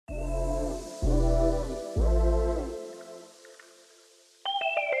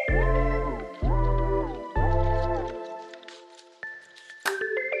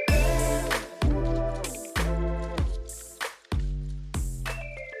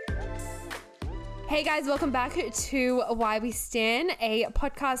Hey guys, welcome back to Why We Stan, a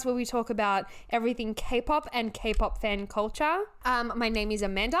podcast where we talk about everything K-pop and K-pop fan culture. My name is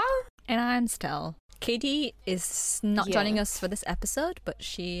Amanda. And I'm Stell. Katie is not joining us for this episode, but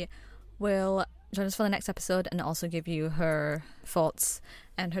she will join us for the next episode and also give you her thoughts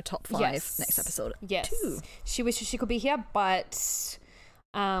and her top 5 next episode. Yes. Too. She wishes she could be here, but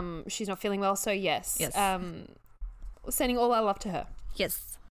she's not feeling well, so yes. Sending all our love to her. Yes.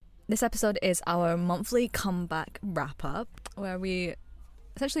 This episode is our monthly comeback wrap-up, where we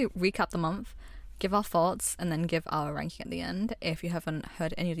essentially recap the month, give our thoughts, and then give our ranking at the end, if you haven't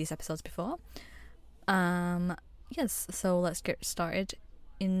heard any of these episodes before. Yes, so let's get started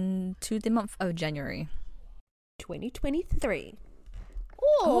into the month of January. 2023.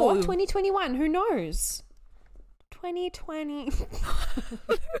 Or 2021, who knows? 2020.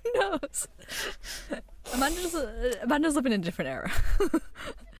 Who knows? Amanda's living in a different era.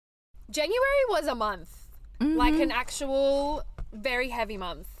 January was a month, like an actual very heavy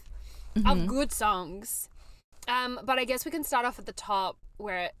month of good songs. But I guess we can start off at the top,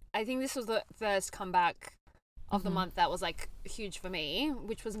 where I think this was the first comeback of the month that was like huge for me,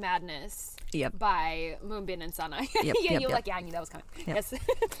 which was Madness by Moonbin and Sana. You were like, yeah, I knew that was coming. Yep. Yes.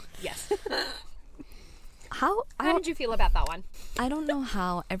 Yes. How did you feel about that one? I don't know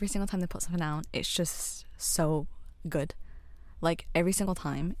how every single time they put something out, it's just so good. Like, every single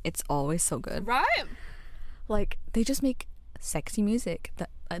time, it's always so good. Right? Like, they just make sexy music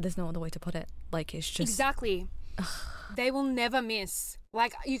that there's no other way to put it. Like, it's just... Exactly. They will never miss.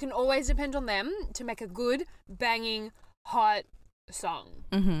 Like, you can always depend on them to make a good, banging, hot song.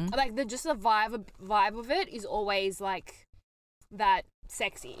 Like, the vibe of it is always, like, that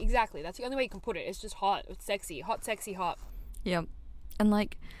sexy. Exactly. That's the only way you can put it. It's just hot. It's sexy. Hot, sexy, hot. Yep. And,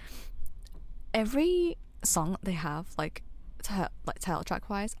 like, every song that they have, like title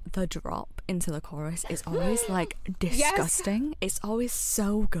track wise, the drop into the chorus is always like disgusting. Yes. It's always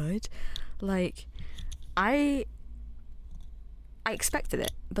so good. Like, I expected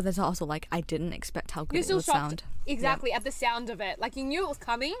it, but there's also like I didn't expect how good it would sound. Exactly, at the sound of it. Like, you knew it was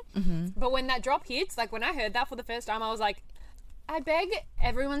coming, but when that drop hits, like when I heard that for the first time, I was like, I beg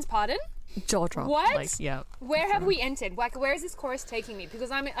everyone's pardon. Jaw drop. What? Like, yeah. Where have we entered? Like, where is this chorus taking me?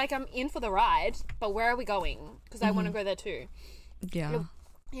 Because I'm in for the ride, but where are we going? Because I want to go there too. Yeah.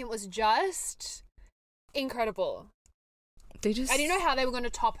 It was just incredible. I didn't know how they were going to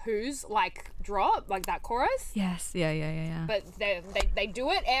top Who's like drop, like that chorus. Yes. Yeah. But they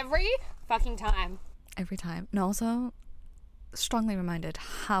do it every fucking time. Every time. And also, strongly reminded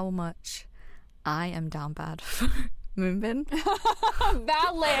how much I am down bad for Moonbin.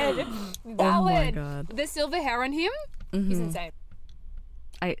 Valid. Oh my god. The silver hair on him is insane.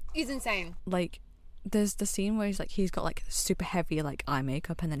 He's insane. Like, there's the scene where he's got like super heavy like eye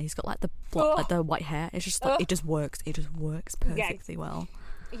makeup, and then he's got like the white hair. It's just like it just works perfectly well.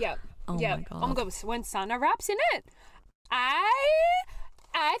 Yep. Oh my god. Oh my god, when Sana raps in it,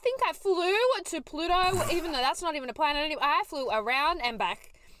 I think I flew to Pluto, even though that's not even a planet anymore. I flew around and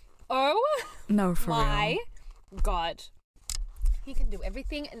back. Oh no, for my real. God. He can do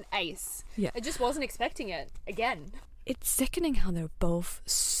everything an ace. Yeah. I just wasn't expecting it again. It's sickening how they're both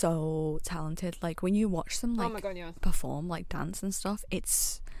so talented. Like, when you watch them like oh my God, yeah. perform, like dance and stuff,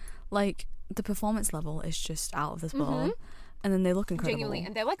 it's like the performance level is just out of this world. And then they look incredible. Genuinely.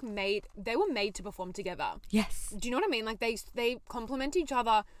 And they were made to perform together. Yes. Do you know what I mean? Like, they complement each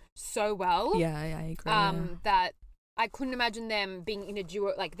other so well. Yeah, I agree. That I couldn't imagine them being in a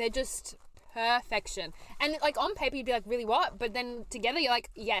duo. Like, they're just perfection. And like on paper you'd be like, really, what? But then together you're like,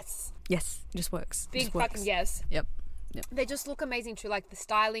 yes. Yes, it just works. Big just fucking works. Yes. Yep. They just look amazing too. Like, the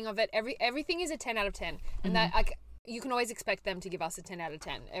styling of it, everything is a 10 out of 10. And that, like, you can always expect them to give us a 10 out of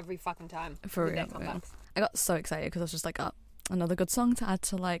 10 every fucking time. For real. Yeah. I got so excited because I was just like, oh, another good song to add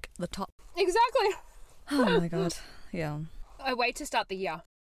to like the top. Exactly. Oh my God. Yeah. I wait to start the year.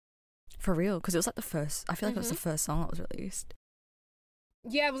 For real, because it was like the first, I feel like it was the first song that was released.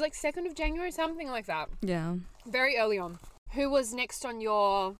 Yeah, it was like 2nd of January, something like that. Yeah. Very early on. Who was next on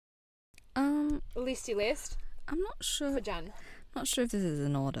your listy list? I'm not sure. For Jan. Not sure if this is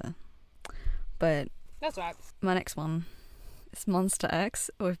in order, but that's right. My next one is Monster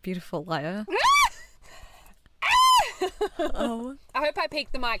X with Beautiful Liar. Oh. I hope I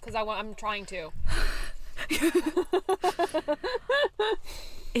peek the mic because I'm trying to.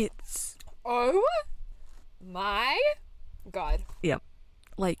 It's... Oh my God. Yep.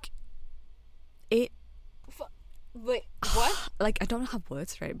 Like, it... Wait, what? Like, I don't have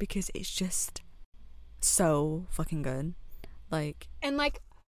words for it because it's just so fucking good. Like... And like,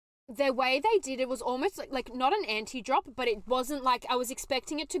 the way they did it was almost like not an anti-drop, but it wasn't like I was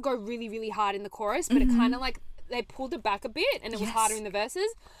expecting it to go really, really hard in the chorus, but it kind of like they pulled it back a bit and it was harder in the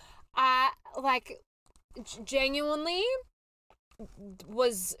verses. Like genuinely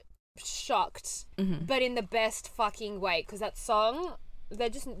was shocked, but in the best fucking way, because that song, they're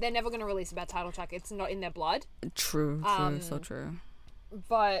never going to release a bad title track. It's not in their blood. True, so true.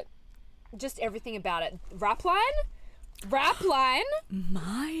 But just everything about it. Rap line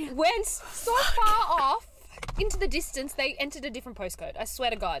went so far off into the distance, they entered a different postcode. I swear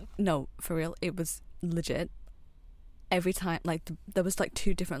to God. No, for real, it was legit. Every time, like, there was like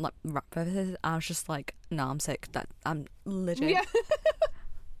 2 different like rap verses. I was just like, no, I'm sick. That I'm legit. Yeah.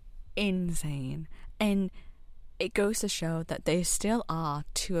 Insane. And it goes to show that they still are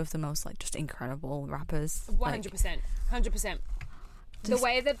 2 of the most like just incredible rappers. 100%. 100%. The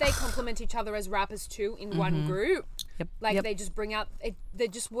way that they complement each other as rappers too in one group. Yep. Like they just bring out they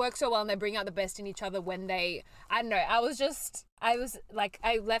just work so well, and they bring out the best in each other when they, I don't know, I was like,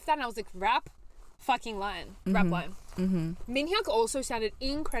 I left that and I was like, rap line. Minhyuk also sounded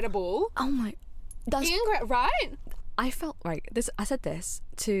incredible. Oh my, that's right? I felt like this. I said this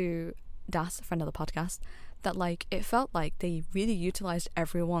to Das, a friend of the podcast, that like it felt like they really utilized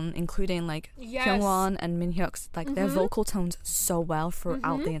everyone, including like Hyungwon and Minhyuk's like their vocal tones so well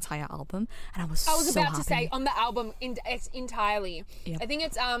throughout the entire album, and I was so about happy. to say on the album it's entirely. Yep. I think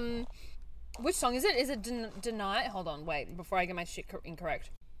it's which song is it? Is it Deny? Hold on, wait, before I get my shit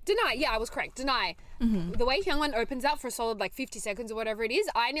incorrect. Deny, yeah, I was correct. Deny. The way Hyungwon opens up for a solid like 50 seconds or whatever it is,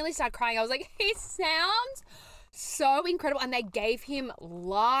 I nearly started crying. I was like, he sounds so incredible, and they gave him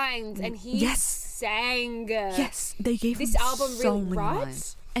lines, and he sang. Yes, they gave this him album so really many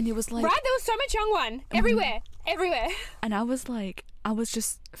lines. And it was like right. There was so much Hyungwon everywhere. And I was like, I was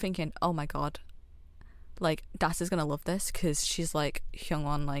just thinking, oh my God, like Das is gonna love this because she's like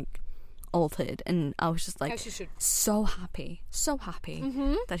Hyungwon like altered, and I was just like so happy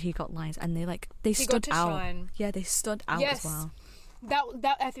that he got lines, and they stood out. Shine. Yeah, they stood out as well.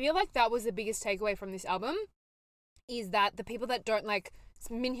 That I feel like that was the biggest takeaway from this album, is that the people that don't like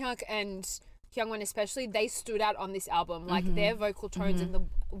Minhyuk and Hyungwon especially, they stood out on this album. Like their vocal tones and the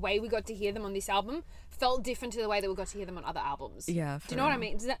way we got to hear them on this album felt different to the way that we got to hear them on other albums. Yeah, do you know what I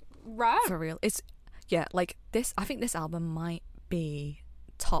mean? Is that right? For real, it's like this. I think this album might be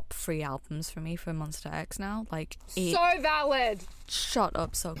top 3 albums for me for Monster X now. Like so valid. Shot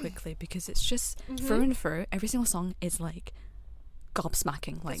up so quickly because it's just through and through. Every single song is like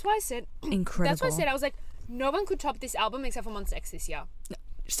gobsmacking. Like that's why I said incredible. That's why I said I was like, no one could top this album except for Monster X this year. No,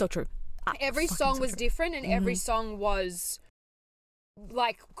 so true. Every song was different, and every song was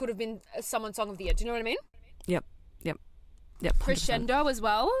like could have been someone's song of the year. Do you know what I mean? Yep. 100%. Crescendo as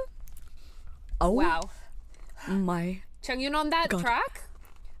well. Oh wow, my Changyun on that track.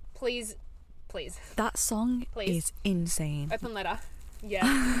 Please. That song is insane. Open letter.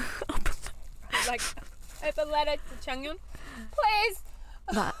 Yeah. Like, open letter to Changyun. Please.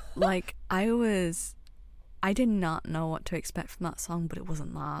 That, like, I did not know what to expect from that song, but it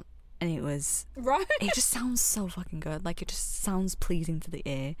wasn't that. And it was... Right. It just sounds so fucking good. Like, it just sounds pleasing to the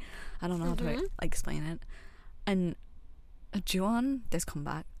ear. I don't know how to explain it. And Juwon, this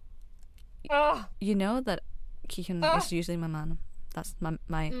comeback. You know that Kihyun is usually my man. That's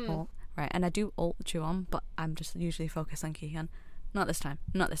my alt, right? And I do alt Juwon, but I'm just usually focused on Kihyun. Not this time.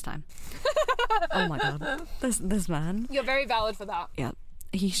 Oh my God, this man. You're very valid for that. Yeah,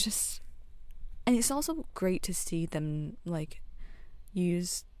 he's just, and it's also great to see them like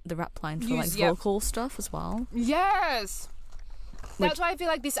use the rap line for vocal stuff as well. Yes, that's why I feel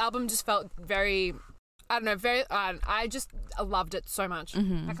like this album just felt very. I don't know, I loved it so much.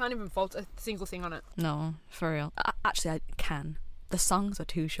 I can't even fault a single thing on it. No, for real. Actually, I can. The songs are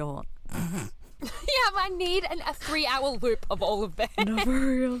too short. Yeah, I need a 3-hour loop of all of them. No, for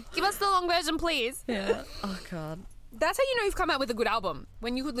real. Give us the long version, please. Yeah. Oh, God. That's how you know you've come out with a good album.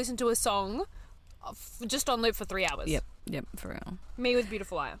 When you could listen to a song just on loop for 3 hours. Yep, for real. Me with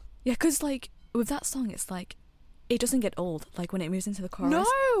Beautiful Liar. Yeah, because, like, with that song, it's like, it doesn't get old. Like, when it moves into the chorus. No!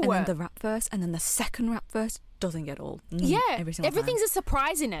 And then the rap verse, and then the second rap verse doesn't get old. Yeah. Everything's a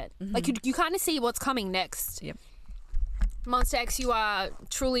surprise in it. Like, you kind of see what's coming next. Yep. Monster X, you are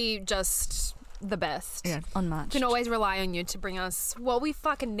truly just the best. Yeah, unmatched. Can always rely on you to bring us what we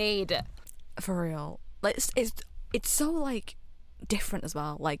fucking need. For real. Like, it's so, like, different as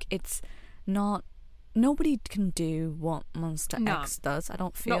well. Like, it's not... Nobody can do what Monster X does, I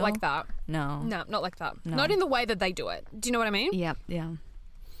don't feel. Not like that. No, not like that. No. Not in the way that they do it. Do you know what I mean? Yeah.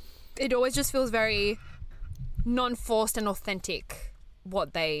 It always just feels very non-forced and authentic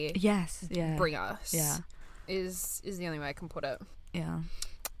what they bring us. Yeah. Is the only way I can put it. Yeah.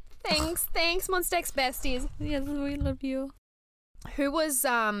 Thanks, Monsta X besties. Yes, we love you. Who was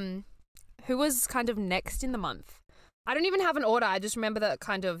kind of next in the month? I don't even have an order. I just remember that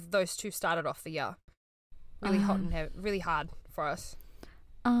kind of those two started off the year really hot and heavy, really hard for us.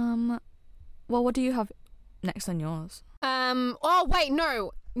 Well, what do you have next on yours? Oh wait,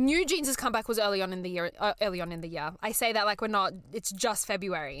 no. New Jeans' comeback was early on in the year. I say that like we're not. It's just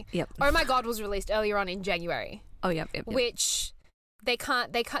February. Yep. Oh My God was released earlier on in January. Oh yep. Which they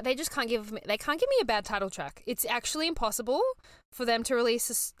just can't give me a bad title track. It's actually impossible for them to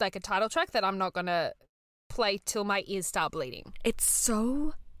release a title track that I'm not gonna play till my ears start bleeding. It's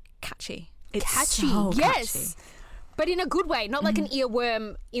so catchy. It's catchy, so yes. catchy. But in a good way, not like an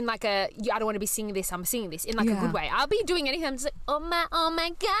earworm in like I don't want to be singing this, I'm singing this in like a good way. I'll be doing anything, I'm just like, oh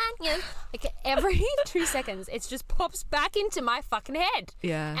my God, yes. Like every 2 seconds, it just pops back into my fucking head.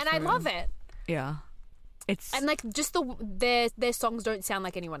 Yeah. And I love it. Yeah. And like just their songs don't sound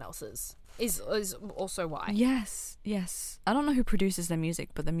like anyone else's is also why. Yes. I don't know who produces their music,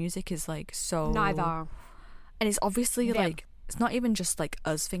 but the music is like so... Neither. And it's obviously like, it's not even just like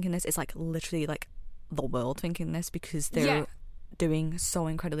us thinking this, it's like literally like the world thinking this because they're doing so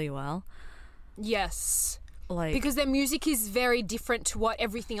incredibly well. Yes. Like, because their music is very different to what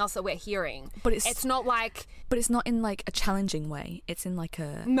everything else that we're hearing. But it's not like... But it's not in like a challenging way. It's in like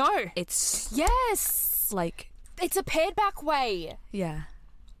a... No. It's... Yes. Like... It's a pared back way. Yeah.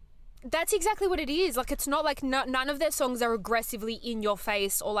 That's exactly what it is. Like, it's not like none of their songs are aggressively in your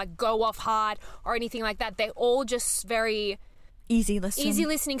face or like go off hard or anything like that. They're all just very... Easy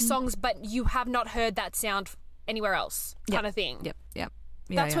listening songs, but you have not heard that sound anywhere else kind of thing. Yep. Yeah,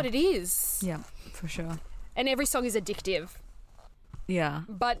 That's what it is. Yeah, for sure. And every song is addictive. Yeah.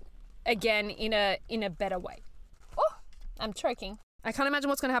 But again, in a better way. Oh, I'm choking. I can't imagine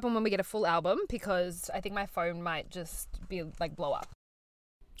what's going to happen when we get a full album because I think my phone might just be like blow up.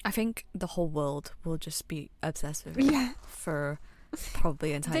 I think the whole world will just be obsessed with it for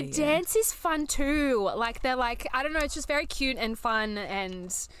probably an entire year. The dance is fun too. Like they're like, I don't know, it's just very cute and fun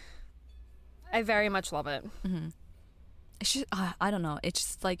and I very much love it. Mm-hmm. It's just, I don't know. It's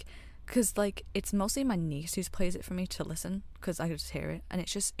just like, because like it's mostly my niece who plays it for me to listen because I could just hear it and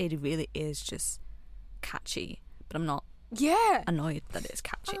it's just, it really is just catchy, but I'm not annoyed that it's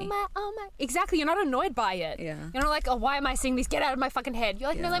catchy. Oh my. Exactly, you're not annoyed by it. Yeah. You're not like, oh, why am I singing this? Get out of my fucking head. You're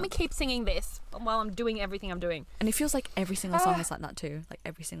like, no, let me keep singing this while I'm doing everything I'm doing. And it feels like every single song is like that too. Like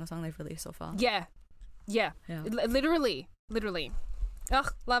every single song they've released so far. Yeah. Literally.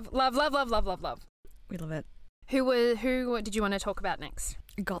 Ugh, love. We love it. Who did you want to talk about next?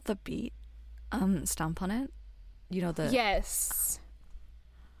 Got the Beat, Stamp on it. You know the... Yes.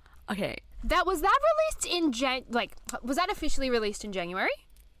 Okay. Was that released in was that officially released in January?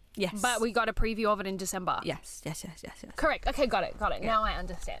 Yes. But we got a preview of it in December. Yes. Correct. Okay, got it. Yeah. Now I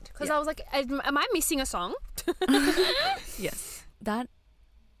understand. Because I was like, am I missing a song? Yes. That...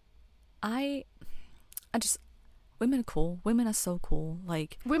 I just... Women are cool. Women are so cool.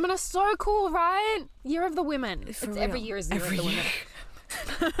 Like... Women are so cool, right? Year of the Women. It's every year is the Year of the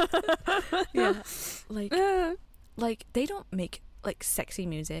Women. Yeah. Like, they don't make, like, sexy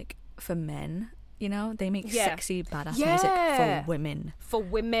music for men, you know? They make sexy, badass music for women. For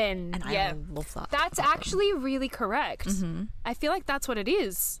women. And I love that. That's actually really correct. Mm-hmm. I feel like that's what it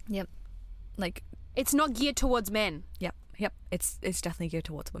is. Yep. Like... It's not geared towards men. Yep. It's definitely geared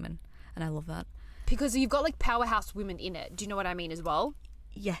towards women. And I love that. Because you've got, like, powerhouse women in it. Do you know what I mean as well?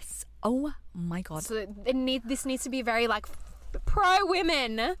 Yes. Oh, my God. So this needs to be very, like,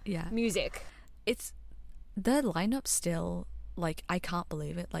 pro-women music. It's... The lineup still... Like, I can't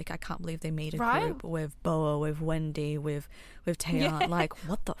believe it. Like, I can't believe they made a group with Boa, with Wendy, with Taeyeon. Like,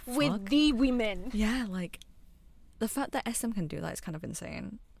 what the fuck? With the women. Yeah, like, the fact that SM can do that is kind of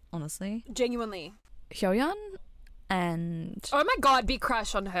insane, honestly. Genuinely. Hyoyeon and... Oh my God, big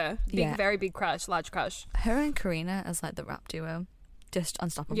crush on her. Very big crush, large crush. Her and Karina as, like, the rap duo. Just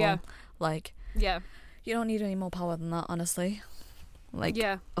unstoppable. Yeah. Like... Yeah. You don't need any more power than that, honestly. Like...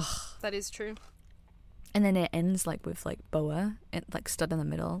 Yeah. Ugh. That is true. And then it ends, like, with, like, Boa, like, stood in the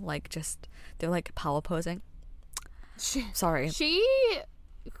middle, like, just, they're, like, power posing. Sorry. She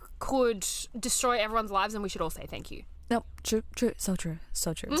could destroy everyone's lives and we should all say thank you. No, true, so true.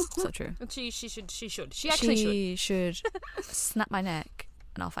 So true. She should. She actually should snap my neck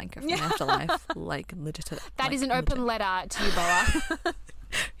and I'll thank her for the afterlife. Like, legit. That is an open letter to you, Boa.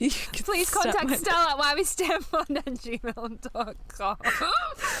 Please contact Stella at whywestand@gmail.com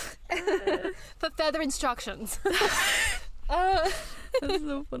for further instructions. That's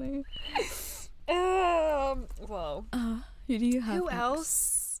so funny. Whoa. Who do you have? Who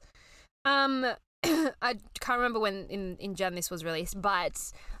else? I can't remember when in Jan this was released,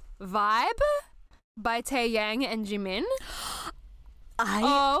 but Vibe by Taeyang and Jimin.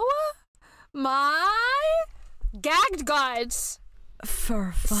 Oh my gagged gods.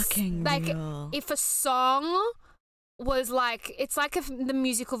 For fucking like real. if a song was like, it's like the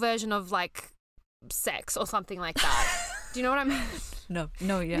musical version of like Sex or something like that. Do you know what I mean?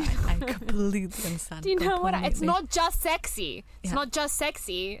 No, yeah, I completely understand. Do you know what? It's completely. not just sexy. It's Yeah. not just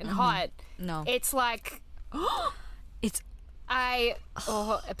sexy and hot. No, It's like it's.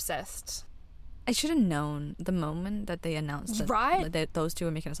 obsessed. I should have known the moment that they announced that, Right? that those two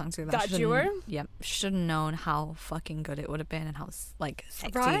were making a song together. That duo? Yep, should have known how fucking good it would have been and how like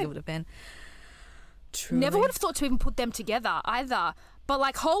sexy Right? it would have been. Truly. Never would have thought to even put them together either. But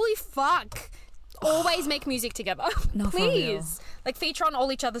like, holy fuck. Always make music together. No, for real. Please. Like, feature on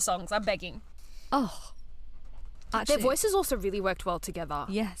all each other's songs. I'm begging. Oh, actually, Their voices also really worked well together.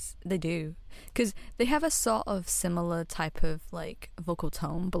 yes, they do, because they have a sort of similar type of like vocal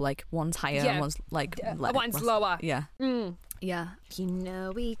tone, but like one's higher Yeah. and one's like One's less- lower. Yeah, Mm. yeah. You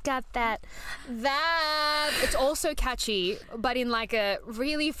know we got that. It's also catchy, but in like a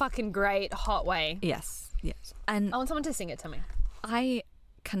really fucking great, hot way. Yes, yes. And I want someone to sing it to me. I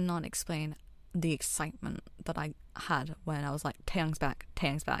cannot explain the excitement that I had when I was like, Taeyang's back,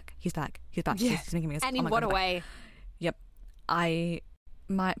 he's back, Yeah. he's making me And oh in my what God, a I'm back. way. Yep.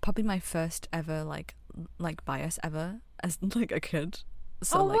 Probably my first ever like bias ever as like a kid.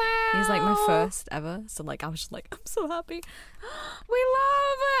 So Oh, like he's like my wow. first ever. So like I was just like, I'm so happy. We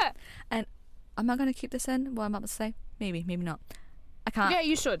love it. And am I gonna keep this in? What I'm about to say? Maybe not. I can't. Yeah,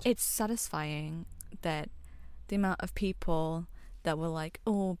 you should. It's satisfying that the amount of people that were like,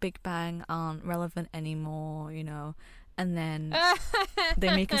 oh, Big Bang aren't relevant anymore, you know, and then they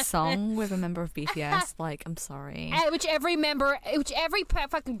make a song with a member of BTS. Like, I'm sorry. Which every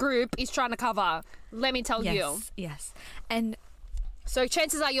fucking group is trying to cover. Let me tell you. Yes. And So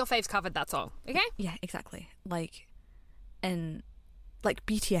chances are your faves covered that song. Okay? yeah, exactly. Like, and like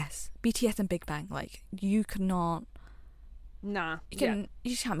BTS and Big Bang. Like, you could not. Nah. You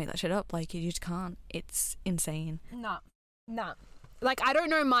just can't make that shit up. Like, you just can't. It's insane. Nah. Like, I don't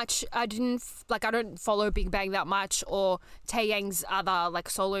know much. I don't follow Big Bang that much, or Taeyang's other like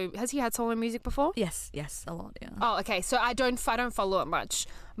solo. Has he had solo music before? Yes, a lot. Yeah. Oh, okay. So I don't follow it much,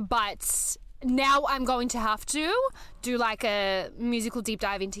 but now I'm going to have to do like a musical deep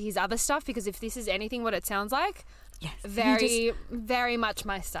dive into his other stuff, because if this is anything what it sounds like, Yes. very much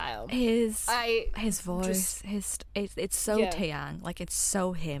my style. His voice, just- it's so Yeah. Taeyang, like it's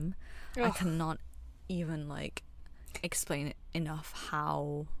so him. I Ugh. cannot even like explain it enough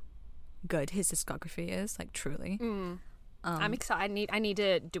how good his discography is. Like truly, I'm excited. I need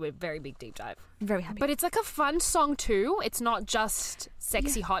to do a very big deep dive. very happy. But it's like a fun song too. It's not just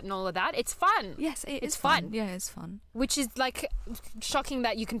sexy, hot, and all of that. It's fun. yes, it's it's fun. fun. Yeah, it's fun. Which is like shocking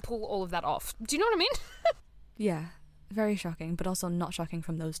that you can pull all of that off. Do you know what I mean? Yeah, very shocking, but also not shocking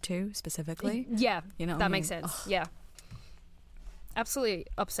from those two specifically. Yeah, You know what that I makes mean? sense. Yeah, absolutely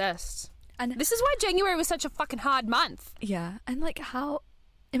obsessed. And This is why January was such a fucking hard month. yeah, and like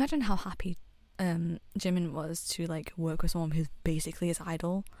imagine how happy Jimin was to like work with someone who's basically his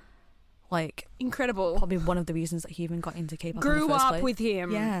idol. Like Incredible. probably one of the reasons that he even got into K-pop in Grew the first up place. with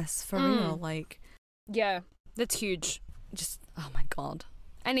him. Yes, for real. Like, Yeah, that's huge. just oh my God.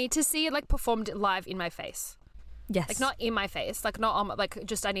 I need to see it like performed live in my face. Yes. Like not in my face, like not on my, like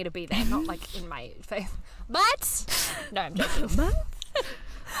just I need to be there, not like in my face. But no, I'm joking.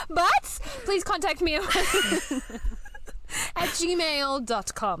 But please contact me at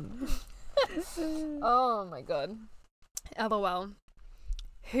gmail.com. Oh my God. LOL.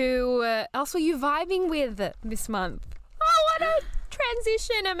 Who else were you vibing with this month? Oh, what a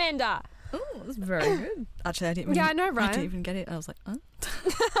transition, Amanda. Oh, that's very good. Actually, I didn't. Yeah, even, I know, right? I didn't even get it. I was like,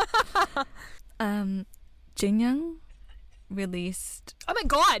 huh? Jinyoung released Oh my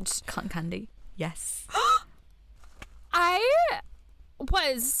God. Cotton Candy. Yes. I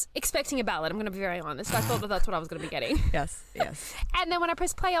was expecting a ballad. I'm going to be very honest. I thought that that's what I was going to be getting. Yes. And then when I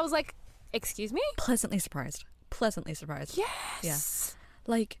pressed play, I was like, excuse me? Pleasantly surprised. Yes. Yeah.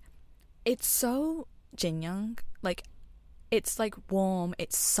 Like, it's so Jinyoung. Like, it's like warm,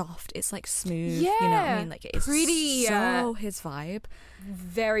 it's soft, it's like smooth. You know what I Yeah. mean? Like, it's Pretty, so his vibe.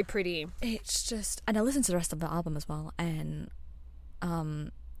 Very pretty. It's just, and I listened to the rest of the album as well, and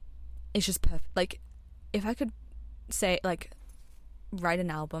it's just perfect. Like, if I could say, like, write an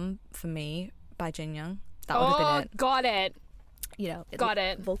album for me by Jinyoung, that would have been it. Got it. You know, Got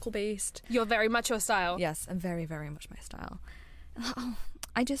it. Vocal based. You're very much your style. Yes, and very, very much my style. Oh,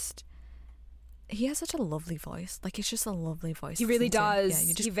 I just, he has such a lovely voice. Like, it's just a lovely voice. He to really listen to. does. Yeah,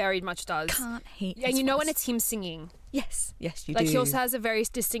 you just He very much does. can't hate And his you know when voice. it's him singing. Yes, you Like, do. he also has a very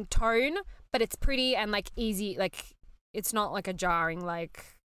distinct tone, but it's pretty and, like, easy. Like, it's not, like, a jarring, like,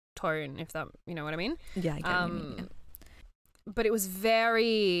 tone, if that, you know what I mean? Yeah, I get what you mean. Yeah. But it was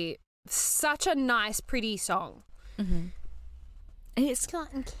such a nice, pretty song. Mm-hmm. And it's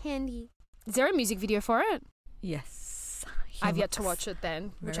Cotton candy. Is there a music video for it? yes. He I've yet to looks watch it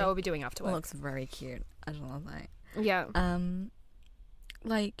then, which very- I will be doing afterwards. Looks very cute. I don't know that. Yeah.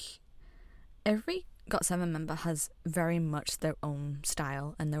 Like every GOT7 member has very much their own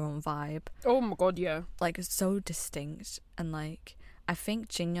style and their own vibe. Oh my god, yeah. Like, it's so distinct, and like I think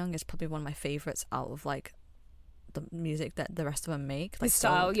Jin Young is probably one of my favorites out of like the music that the rest of them make. Like, His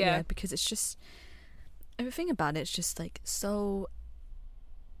style, yeah. because it's just everything about it's just like so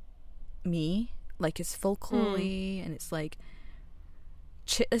me. Like, it's folklore-y and it's like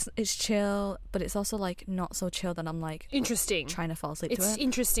it's chill, but it's also like not so chill that I'm like Interesting. trying to fall asleep to It's it.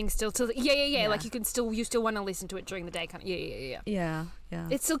 interesting still. Yeah. Yeah. Like, you still want to listen to it during the day. Kind of. Yeah. Yeah.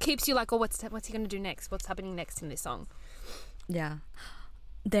 It still keeps you like, oh, what's he going to do next? What's happening next in this song? Yeah.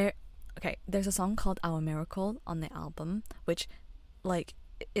 There's a song called Our Miracle on the album, which, like,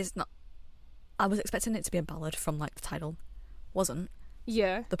 is not... I was expecting it to be a ballad from, like, the title. Wasn't.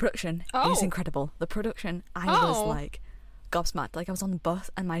 Yeah. The production is incredible. The production, I was, like, gobsmacked. Like, I was on the bus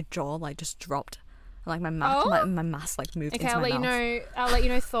and my jaw, like, just dropped. Like, my mask, like, moved Okay, into my mouth. I'll let you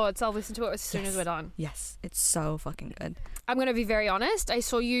know thoughts. I'll listen to it as soon as we're done. Yes, it's so fucking good. I'm going to be very honest. I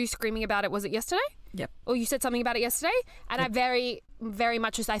saw you screaming about it. Was it yesterday? Yep. Or you said something about it yesterday? And Yep. I very, very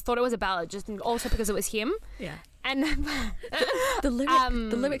much I thought it was a ballad, just also because it was him. Yeah. And The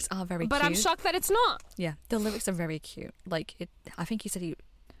lyrics are very but cute. I'm shocked that it's not. Yeah, the lyrics are very cute. Like, I think he said he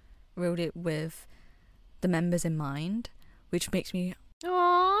wrote it with the members in mind, which makes me...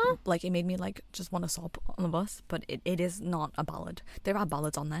 Aww. Like, it made me, like, just want to sob on the bus, but it is not a ballad. There are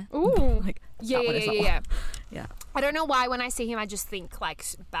ballads on there. Ooh. But, like, Yeah. that one is not one. Yeah. I don't know why when I see him I just think like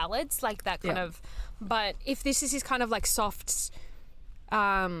ballads, like that kind of. But if this is his kind of like soft,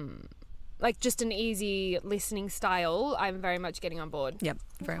 like just an easy listening style, I'm very much getting on board. Yep,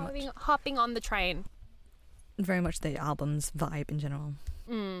 very much. Hopping on the train. Very much the album's vibe in general.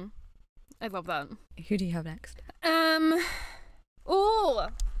 I love that. Who do you have next? Oh,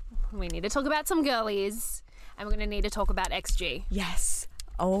 we need to talk about some girlies, and we're going to need to talk about XG. Yes.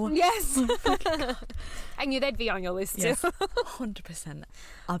 Oh. Yes. I knew they'd be on your list Yes. too. 100%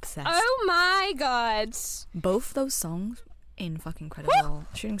 obsessed. Oh my god. Both those songs in fucking incredible.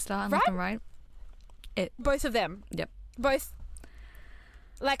 Shooting Star and Left and Right. Both of them. Yep. Both.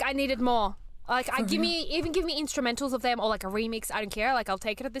 Like, I needed more. Like, give me instrumentals of them or like a remix. I don't care. Like, I'll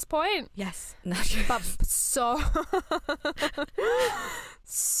take it at this point. Yes. But so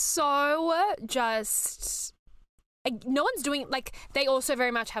just like, no one's doing like, they also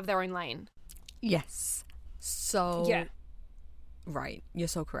very much have their own lane. Yes. So Yeah. Right. You're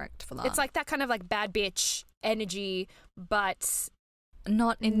so correct for that. It's like that kind of like bad bitch energy, but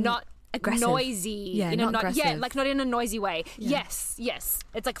not aggressive. noisy. Yeah, in not a aggressive. Yeah, like not in a noisy way. Yeah. Yes.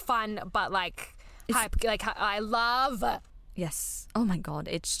 It's like fun, but like hype. Like, I love. Yes. Oh my god.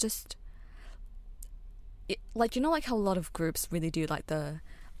 It's just like, you know, like how a lot of groups really do, like the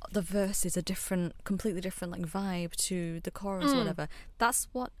verse is a completely different like vibe to the chorus or whatever. That's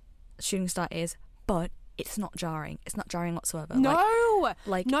what Shooting Star is, but it's not jarring. It's not jarring whatsoever. No,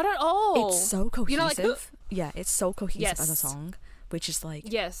 like not at all. It's so cohesive. You know, like, yeah, it's so cohesive Yes. as a song, which is like,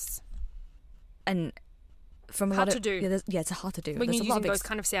 yes, and from a hard lot to of do. it's hard to do. When There's you're a lot using of those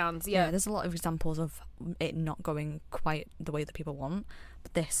kind of sounds. yeah, Yeah, there's a lot of examples of it not going quite the way that people want.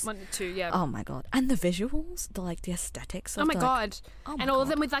 But this, 1, 2, yeah. oh my god, and the visuals, the aesthetics. Of Oh my the, god! oh my And all of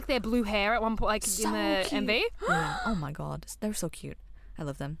God. them with like their blue hair at one point, like So in the cute. MV. Yeah. Oh my god, they're so cute. I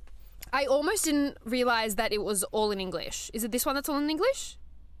love them. I almost didn't realize that it was all in English. Is it this one that's all in English?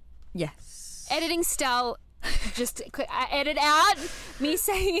 Yes. Editing style. Just edit out me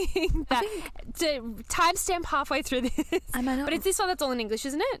saying that. To timestamp halfway through this. But it's this one that's all in English,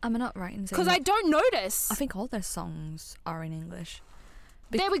 isn't it? I'm not right in saying Because that. I don't notice. I think all their songs are in English.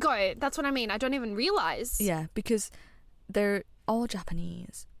 There we go. That's what I mean. I don't even realize. Yeah, because they're all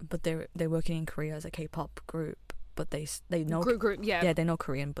Japanese, but they're working in Korea as a K-pop group. But they know Group. Yeah. they know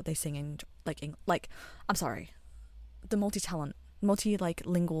Korean, but they sing in like I'm sorry, the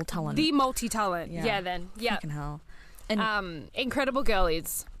multilingual talent. The multi-talent. Yeah. Yeah. Then. Yeah. Fucking hell. And Incredible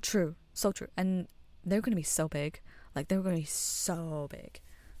girlies. true, so true, and they're gonna be so big. Like, they're gonna be so big.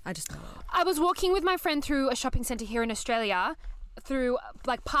 I just know it. I was walking with my friend through a shopping centre here in Australia through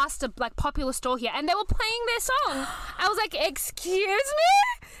like past a like popular store here, and they were playing their song. I was like, excuse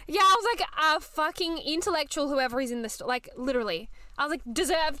me? Yeah, I was like a fucking intellectual, whoever is in the store. Like literally, I was like,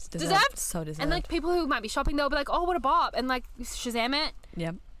 deserved. So deserved. And like people who might be shopping, they'll be like, oh, what a bop, and like Shazam it.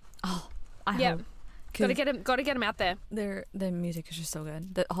 Yep. Oh, I Yeah. hope. Gotta get them out there. Their music is just so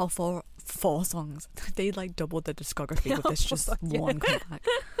good. The whole four songs, they like doubled the discography with this just one comeback.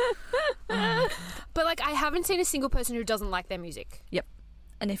 But like, I haven't seen a single person who doesn't like their music. Yep.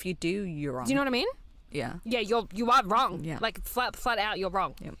 And if you do, you're wrong. Do you know what I mean? Yeah. Yeah, you are wrong. Yeah. Like flat out, you're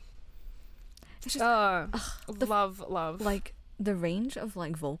wrong. Yep. It's just love. like the range of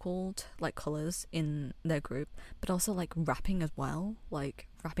like vocal like colors in their group, but also like rapping as well, like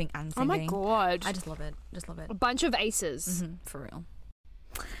rapping and singing. Oh my god! I just love it. A bunch of aces. For real.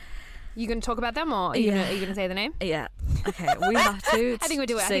 You gonna talk about them, or are you gonna say the name? Yeah. Okay. We have to. I think we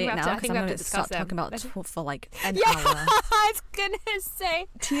do it. I think we have to discuss them. Talking about for like an yeah, hour. I was gonna say.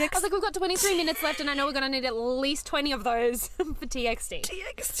 I was like, we've got 23 minutes left, and I know we're gonna need at least 20 of those for TXT.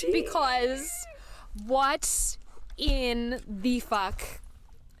 Because what in the fuck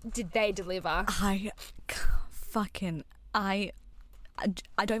did they deliver? I don't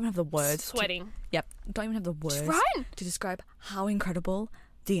even have the words. Sweating. Don't even have the words Right. to describe how incredible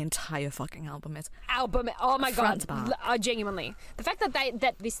the entire fucking album is. Oh my Front god! to back. Genuinely, the fact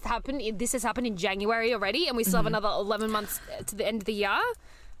that this has happened in January already, and we still have another 11 months to the end of the year.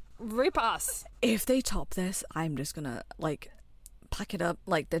 Rip us. If they top this, I'm just gonna like pack it up.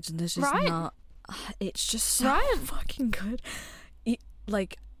 Like there's just Right. not. It's just so Right. fucking good.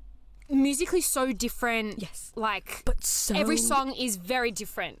 Like Musically so different. yes, Like, but so every song is very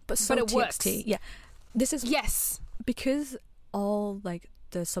different, but so it TXT. works. Yeah, this is Yes. because all like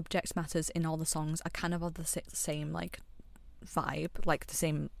the subject matters in all the songs are kind of of the same like vibe, like the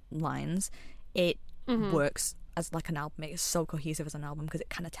same lines. It works as like an album. It's so cohesive as an album because it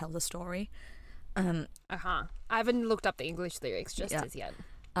kind of tells a story. I haven't looked up the English lyrics just as yet.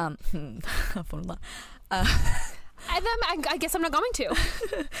 Have fun with that. I guess I'm not going to.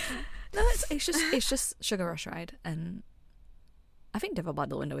 No, it's just Sugar Rush Ride, and I think Devil by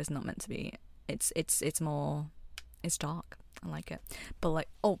the Window is not meant to be. It's more, it's dark. I like it, but like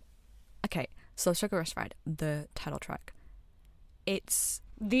okay. So Sugar Rush Ride, the title track, it's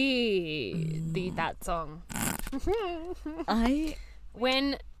that song.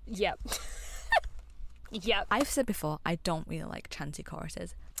 Yep. I've said before, I don't really like chanty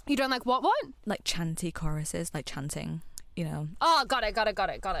choruses. You don't like what? Like chanty choruses, like chanting, you know. Oh, got it.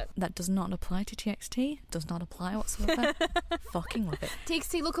 That does not apply to TXT. Does not apply whatsoever. Fucking love it.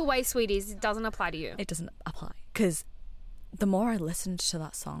 TXT, look away, sweeties. It doesn't apply to you. It doesn't apply. Because the more I listened to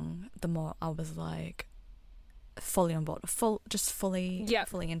that song, the more I was like fully on board. Fully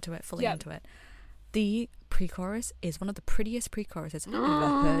into it. The pre-chorus is one of the prettiest pre-choruses I've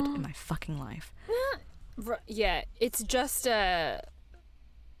ever heard in my fucking life. Yeah, it's just a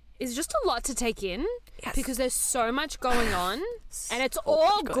lot to take in. Yes. Because there's so much going on, and it's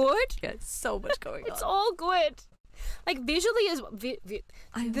all good. Yeah, so much going on. It's all good. Like visually as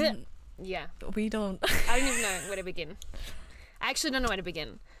yeah. We don't. I don't even know where to begin. I actually don't know where to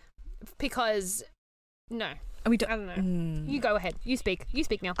begin because no, We don't. I don't know. You go ahead. You speak. You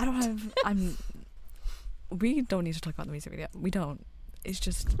speak now. I don't have. We don't need to talk about the music video. We don't. It's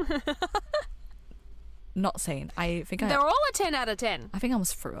just not saying. I think they're all a 10 out of 10. I think I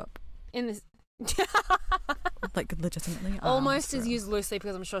almost threw up. In this, like legitimately. almost is used loosely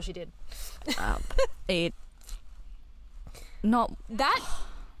because I'm sure she did. It. Not that.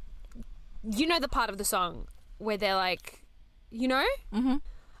 You know the part of the song where they're like, you know? Mm-hmm.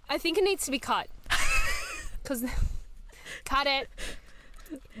 I think it needs to be cut. Because cut it.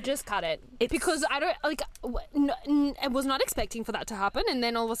 Just cut it. Because I don't, like, I was not expecting for that to happen. And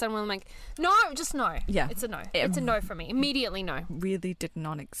then all of a sudden I'm like, no, just no. Yeah. It's a no. It's a no for me. Immediately no. Really did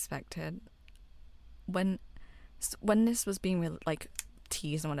not expect it. When this was being really, like,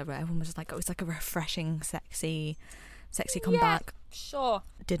 teased and whatever, everyone was just like, oh, it's like a refreshing, sexy comeback. Sure.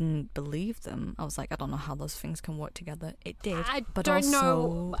 Didn't believe them. I was like, I don't know how those things can work together. It did. But don't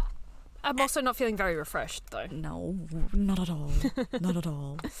know. I'm also not feeling very refreshed, though. No, not at all. Not at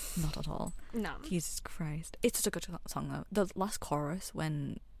all. Not at all. No. Jesus Christ. It's such a good song, though. The last chorus,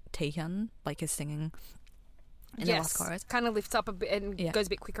 when Taehyun, like, is singing in the last chorus. Kind of lifts up a bit and goes a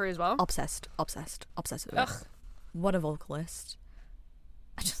bit quicker as well. Obsessed with it. What a vocalist.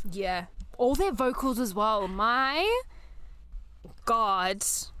 Yeah. All their vocals as well. My God.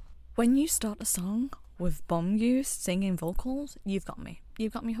 When you start a song with Beomgyu singing vocals, you've got me.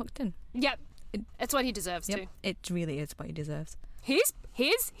 You've got me hooked in. Yep. That's what he deserves too. It really is what he deserves. His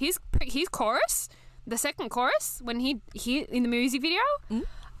chorus, the second chorus when he in the music video,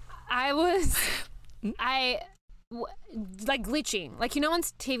 I was like glitching. Like, you know when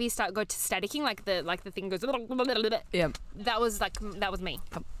TV go to staticking, like the thing goes. Yeah. That was me.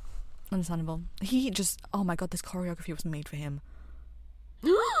 Understandable. He just, oh my god, this choreography was made for him.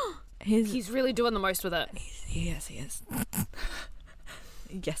 He's really doing the most with it. Yes, he is.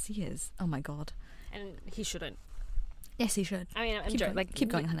 Yes, he is. Oh my god. And he shouldn't. Yes, he should. I mean, I'm joking. Like, keep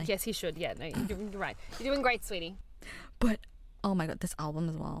going, honey. Yes, he should. Yeah, no, you're right. You're doing great, sweetie. But oh my god, this album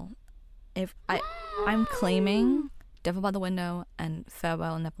as well. If I'm claiming Devil by the Window and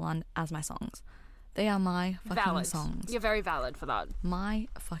Farewell Neverland as my songs. They are my fucking songs. You're very valid for that. My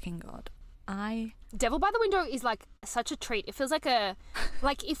fucking god. Devil by the Window is like such a treat. It feels like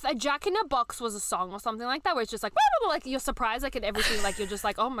like if a Jack in a Box was a song or something like that, where it's just like like you're surprised like at everything, like you're just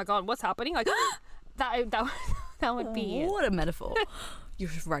like, oh my god, what's happening? Like that would be it. What a metaphor. You're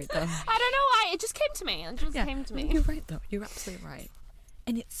right though. I don't know why it just came to me. Came to me. You're right though. You're absolutely right.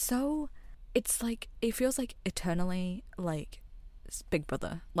 And it's like it feels like eternally like Big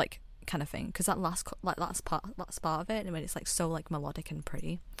Brother like kind of thing, because that last part of it, and when it's like so like melodic and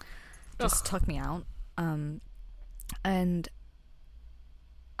pretty, just took me out. And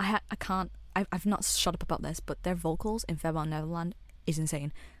I've not shut up about this, but their vocals in Farewell Neverland is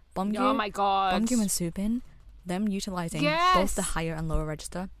insane. Bomgyu, oh my god. Bomgyu and Soobin, them utilizing both the higher and lower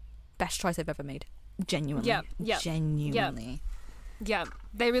register, best choice I've ever made. Genuinely. Genuinely. Yeah,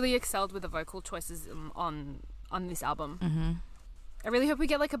 they really excelled with the vocal choices on this album. Mm-hmm. I really hope we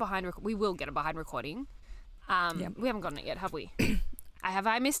get like we will get a behind recording. We haven't gotten it yet, have we? Have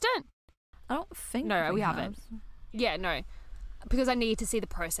I missed it? I don't think no, we haven't. Yeah, no, because I need to see the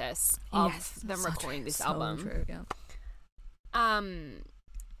process of them recording this album. True, yeah.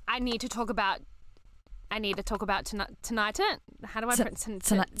 I need to talk about tinnitus. How do I pronounce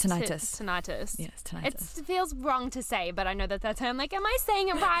tinnitus? Tinnitus. Yes, tinnitus. It feels wrong to say, but I know that term. Like, am I saying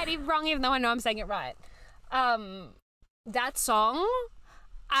it right? Wrong, even though I know I'm saying it right. That song,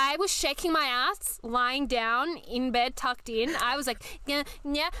 I was shaking my ass, lying down in bed, tucked in. I was like, yeah.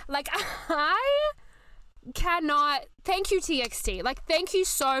 Like, I cannot. Thank you, TXT. Like, thank you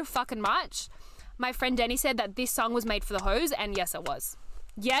so fucking much. My friend Denny said that this song was made for the hoes, and yes, it was.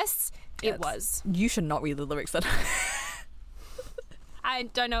 Yes, it was. You should not read the lyrics then. I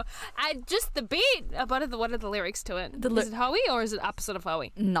don't know. Just the beat. What are the lyrics to it? Is it Hoey or is it opposite of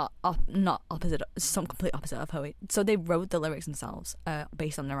Hoey? Not opposite. Some complete opposite of Hoey. So they wrote the lyrics themselves,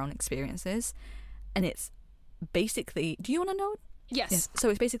 based on their own experiences, and it's basically. Do you want to know? Yes. So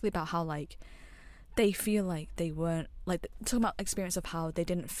it's basically about how like they feel like they weren't like talking about experience of how they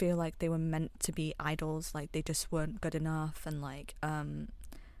didn't feel like they were meant to be idols, like they just weren't good enough, and like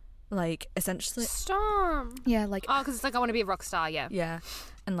essentially Storm. Yeah, like because it's like I want to be a rock star. Yeah,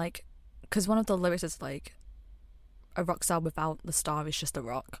 and like because one of the lyrics is like a rock star without the star is just a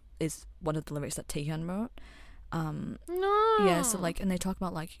rock is one of the lyrics that Taehyun wrote. No. Yeah, so like, and they talk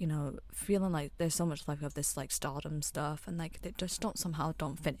about like, you know, feeling like there's so much like of this like stardom stuff, and like they just don't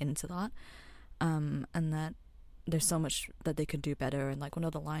fit into that, and that there's so much that they could do better. And like one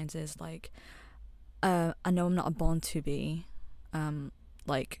of the lines is like, I know I'm not born to be,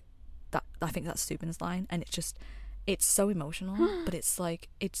 like that. I think that's Soobin's line, and it's so emotional, but it's like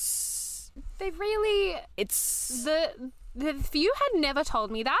it's if you had never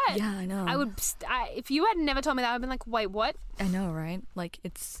told me that, yeah, I know. If you had never told me that, I would have been like, wait, what? I know, right? Like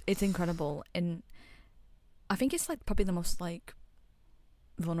it's incredible, and I think it's like probably the most like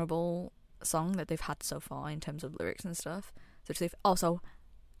vulnerable song that they've had so far in terms of lyrics and stuff. So also,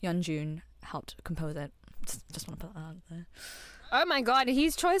 Yeonjun helped compose it. Just want to put that out there. Oh my god,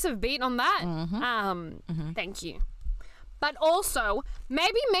 his choice of beat on that. Mm-hmm. Thank you. But also,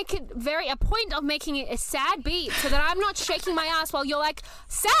 maybe make it a point of making it a sad beat so that I'm not shaking my ass while you're like,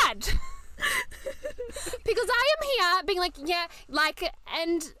 sad. Because I am here being like, yeah, like,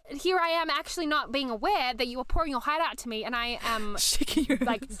 and here I am actually not being aware that you are pouring your heart out to me and I am shaking your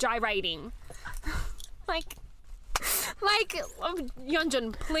like ass. Gyrating. like,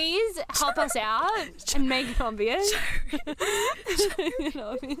 Yeonjun, please help us out and make it obvious.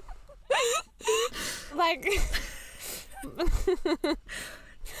 Like,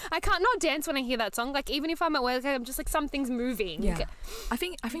 I can't not dance when I hear that song. Like, even if I'm at work, I'm just like, something's moving. Yeah, I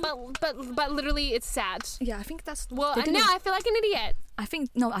think. But literally, it's sad. Yeah, I think that's. Well, and now I feel like an idiot. I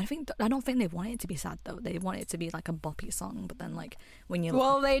don't think they want it to be sad though. They want it to be like a boppy song. But then, like, when you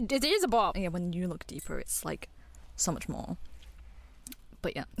it is a bop. Yeah, when you look deeper, it's like so much more.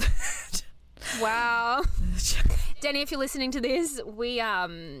 But yeah. Wow. Danny, if you're listening to this,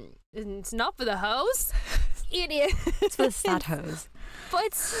 it's not for the hoes. Idiot. It's for the sad hoes. But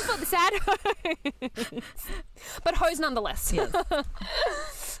it's for the sad hoes. But hoes nonetheless. Yes.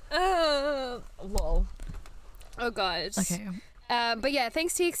 Lol. Oh god. Okay. But yeah,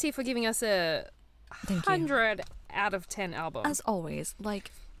 thanks TXT for giving us a Thank you. 100 out of 10 album. As always,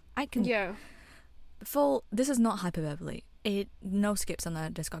 like, I can... Yeah. This is not hyperbole. No skips on the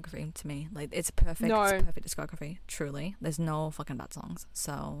discography to me. Like, it's perfect. No. It's a perfect discography. Truly. There's no fucking bad songs.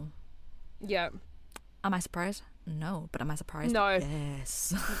 So, Yeah. am I surprised? No. But am I surprised? No.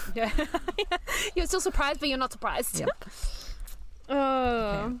 Yes. Yeah. You're still surprised, but you're not surprised. Yep.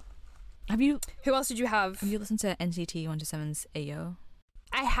 Okay. Who else did you have? Have you listened to NCT 127's Ayo?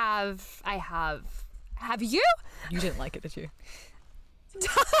 I have. Have you? You didn't like it, did you?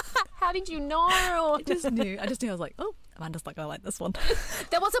 How did you know? I just knew. I was like, oh, Amanda's not gonna like this one.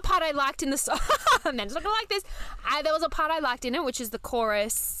 There was a part I liked in the song. Amanda's not gonna like this. There was a part I liked in it, which is the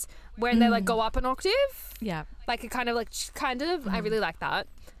chorus when they like go up an octave. Yeah. Like it kind of. I really like that.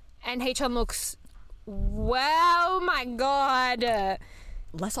 And Haechan looks. Wow, my god.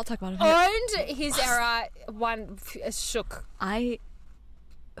 Let's not talk about it. Owned his era. Shook.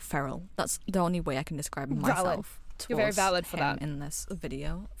 Feral. That's the only way I can describe myself. You're very valid for that. In this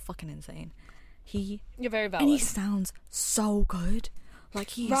video. Fucking insane. You're very valid. And he sounds so good.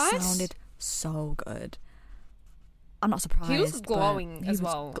 Like, he Right? sounded so good. I'm not surprised. He was but glowing he as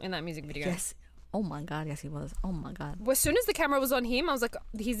was well in that music video. Yes. Oh my god, yes he was. Oh my god. As soon as the camera was on him, I was like,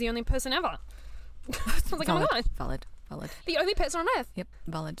 he's the only person ever. I was like, oh my god. Valid. The only person on earth. Yep,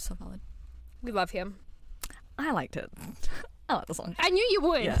 valid, so valid. We love him. I liked it. I like the song. I knew you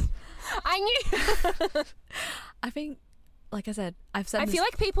would. Yeah. I knew. I think, like I said, I feel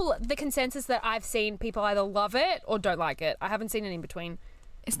like the consensus that I've seen, people either love it or don't like it. I haven't seen it in between.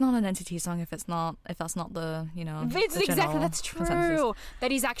 it's not an NCT song if that's not the, you know, It's the exactly, general that's true. consensus.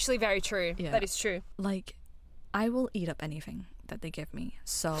 That is actually very true. Yeah. That is true. Like, I will eat up anything that they give me.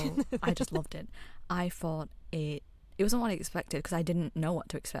 So I just loved it. I thought it wasn't what I expected because I didn't know what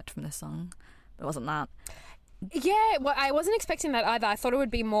to expect from this song. It wasn't that. Yeah, well, I wasn't expecting that either. I thought it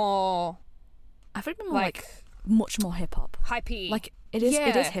would be more I thought it'd be more like much more hip hop. hypey. Like it is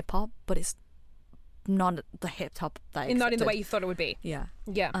Yeah. hip hop, but it's not the hip hop that I not in the way expected. you thought it would be. Yeah.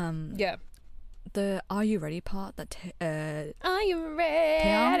 Yeah. Yeah. The Are You Ready part that Are you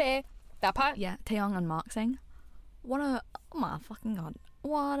ready? That part? yeah, Taeyong and Mark sing. Oh my fucking god.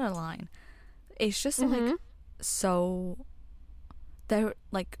 What a line. It's just like so their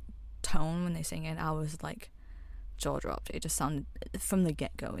like tone when they sing it, I was like jaw dropped. It just sounded from the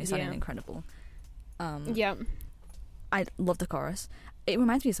get go, it sounded incredible. Yeah. I love the chorus. It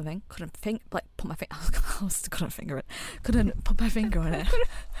reminds me of something. Couldn't put my finger. I couldn't finger it. Couldn't put my finger on it.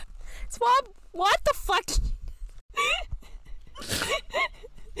 Swab, what the fuck?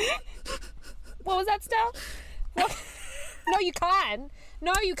 What was that, Stell? What? No, you can't.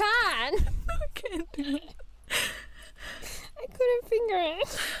 No, you can't. I can't do it. I couldn't finger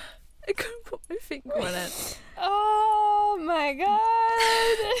it. I couldn't put my finger on it. Oh my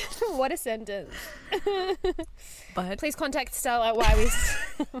god. What a sentence. But Please contact Stell at Why We.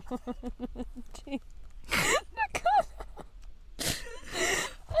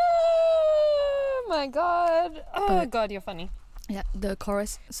 Oh my god. Oh god, you're funny. yeah, the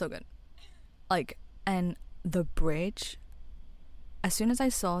chorus so good. Like, and the bridge. As soon as I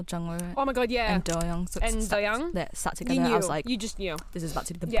saw Jungwoo Oh my god, yeah. and Doyoung sat together, You knew. I was like, you just knew. this is about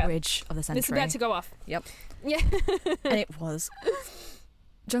to be the Yeah. bridge of the century. This is about to go off. Yep. Yeah. And it was.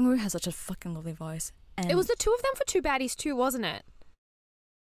 Jungwoo has such a fucking lovely voice. And It was the two of them for Two Baddies too, wasn't it?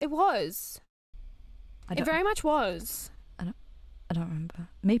 It was. It very much was. I don't remember.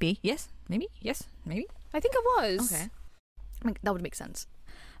 Maybe. Yes. Maybe. Yes. Maybe. I think it was. Okay. I mean, that would make sense.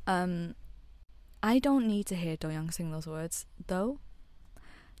 I don't need to hear Doyoung sing those words, though.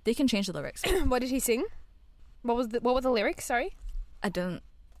 They can change the lyrics. What did he sing? What were the lyrics? Sorry. I don't...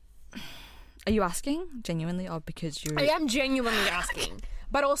 Are you asking genuinely or because you're... I am genuinely asking.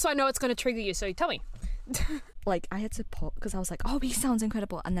 But also I know it's going to trigger you, so tell me. Like, I had to pause because I was like, oh, he sounds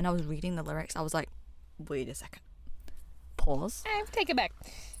incredible. And then I was reading the lyrics. I was like, wait a second. Pause. Take it back.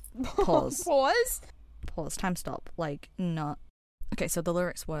 Pause. Pause. Pause. Time stop. Like, not... Okay, so the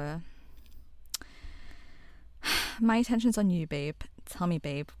lyrics were... My attention's on you, babe. Tell me,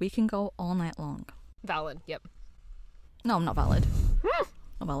 babe. We can go all night long. Valid. Yep. No, I'm not valid.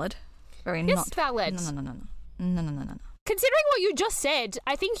 Not valid. Very Yes, not valid. No. Considering what you just said,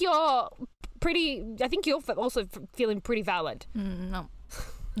 I think you're also feeling pretty valid. No.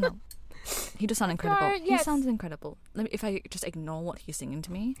 He does sound incredible. No, yes. He sounds incredible. If I just ignore what he's singing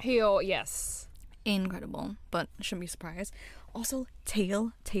to me, Yes. incredible. But shouldn't be surprised. Also,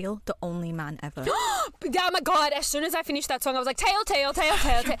 Tail, the only man ever. Oh my god, as soon as I finished that song, I was like, Tail.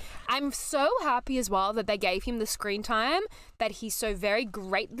 I'm so happy as well that they gave him the screen time that he so very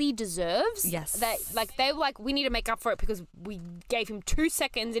greatly deserves. Yes. That, like, they were like, we need to make up for it because we gave him 2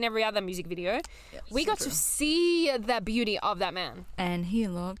 seconds in every other music video. Yep, we so got true. to see the beauty of that man. And he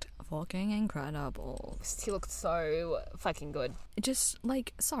looked fucking incredible. He looked so fucking good. Just,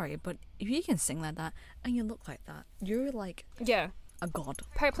 like, sorry, but if you can sing like that and you look like that, you're like Yeah. a god.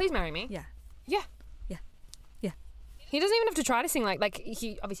 Perry, please marry me. Yeah. Yeah. Yeah. Yeah. He doesn't even have to try to sing like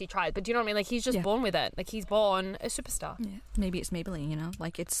he obviously tried, but do you know what I mean? Like, he's just Yeah. born with it. Like, he's born a superstar. Yeah. Maybe it's Maybelline, you know?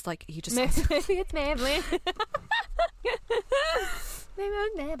 Like, it's like he just... Maybe it's Maybelline. Maybe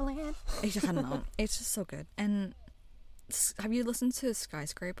it's Maybelline. It's just, I don't know. It's just so good. And have you listened to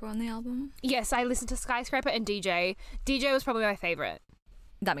Skyscraper on the album? Yes, I listened to Skyscraper and DJ. DJ was probably my favourite.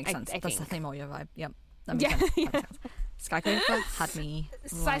 That makes I sense. That's think. definitely more your vibe. Yep. That makes Yeah, sense. yeah. That makes sense. Skyscraper had me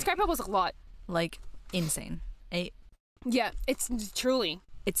Skyscraper was a lot. like insane. Yeah, it's truly.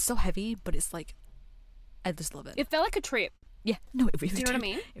 It's so heavy, but it's like I just love it. It felt like a trip. Yeah, no, it really Do you know did. what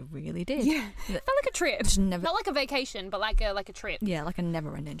I mean? It really did. Yeah, it felt like a trip. Just never. Not like a vacation, but like a trip. Yeah, like a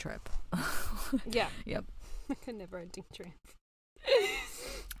never-ending trip. Yeah. Yep. Like a never-ending trip.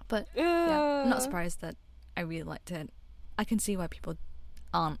 But yeah, I'm not surprised that I really liked it. I can see why people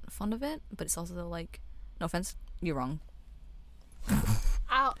aren't fond of it, but it's also like, no offense, you're wrong.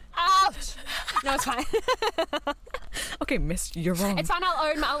 Ow! Ouch! No, it's fine. Okay, miss, you're wrong. It's fine.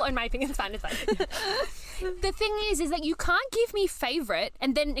 I'll own my opinion. It's fine. It's fine. The thing is that you can't give me favorite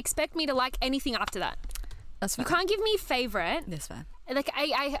and then expect me to like anything after that. That's fair. You can't give me favorite. That's fair. Like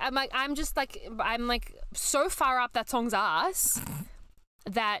I'm just like I'm like so far up that song's ass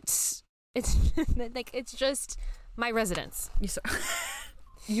that it's like it's just my residence.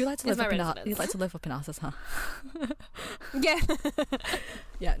 You like to It's live my up in residence. you like to live up in asses, huh? Yeah.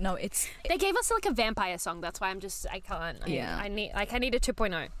 Yeah, no, it's They gave us like a vampire song. That's why I can't. Yeah. I need a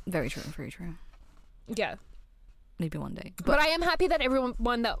 2.0. very true, very true. Yeah. Maybe one day. But I am happy that everyone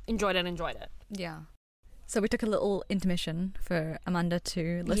that enjoyed it. Yeah. So we took a little intermission for Amanda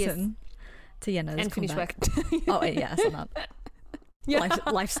to listen to Yenna's And finish comeback. work. Oh, yes, and that. Yeah.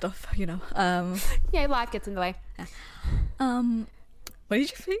 Life stuff, you know. Yeah, life gets in the way. What did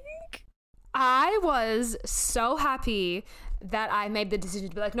you think? I was so happy that I made the decision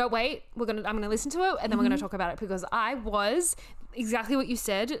to be like, no, wait, I'm gonna listen to it and then we're gonna talk about it, because I was exactly what you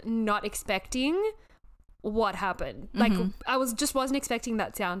said, not expecting what happened. Like, I wasn't expecting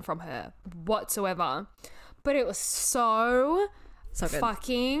that sound from her whatsoever, but it was so So good.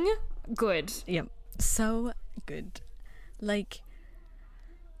 fucking good. Yep. So good. Like,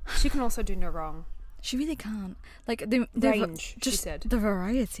 She can also do no wrong. she really can't. Like, the Range, just she said. the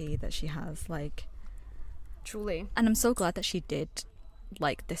variety that she has, like, Truly. and I'm so glad that she did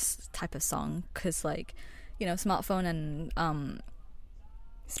like this type of song, because, like, you know, Smartphone and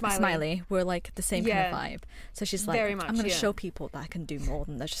Smiley were like the same kind of vibe. So she's like, Very much, I'm gonna yeah. show people that I can do more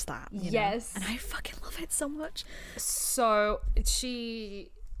than just that. You know? Yes. And I fucking love it so much. So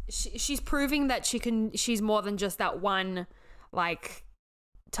she's proving that she's more than just that one, like,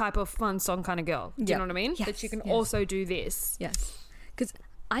 type of fun song kind of girl. Do you Yep. know what I mean? Yes, That she can yes. also do this. Yes. Because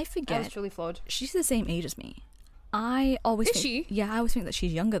I That was forget truly flawed. she's the same age as me. I always Is think, she? Yeah, I always think that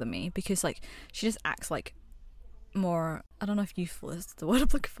she's younger than me, because, like, she just acts like more, I don't know if youthful is the word I'm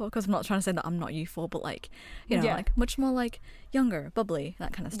looking for, because I'm not trying to say that I'm not youthful, but, like, you know, Yeah. like much more like younger, bubbly,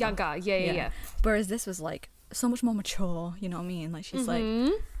 that kind of stuff. Younger. Yeah. Whereas this was like so much more mature, you know what I mean? Like, she's like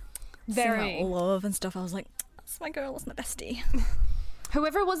Very. singing about love and stuff. I was like, that's my girl, that's my bestie.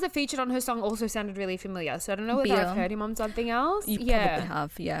 Whoever it was that featured on her song also sounded really familiar. So I don't know whether Bill. I've heard him on something else. You probably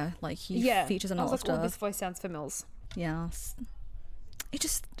have, yeah. Like, he features on I a was lot of like, oh, stuff. this voice sounds familiar. Yes.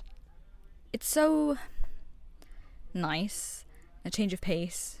 It's so nice, a change of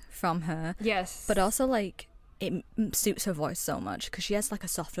pace from her, Yes. but also, like, it suits her voice so much, because she has, like, a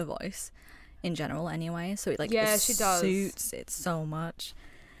softer voice in general anyway, so it, like, Yeah, it she does. suits it so much.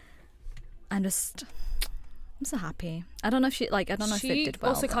 I'm so happy. I don't know if if it did well.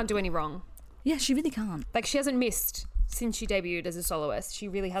 also but- can't do any wrong. Yeah, she really can't. Like, she hasn't missed since she debuted as a soloist. She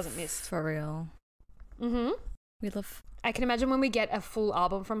really hasn't missed. For real. We love... I can imagine when we get a full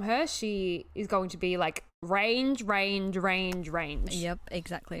album from her, she is going to be like range. Yep,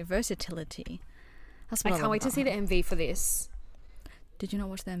 exactly. Versatility. That's what I can't wait to see the MV for this. Did you not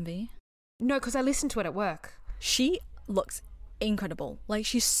watch the MV? No, because I listened to it at work. She looks incredible. Like,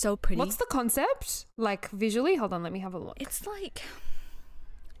 she's so pretty. What's the concept? Like, visually? Hold on, let me have a look. It's like...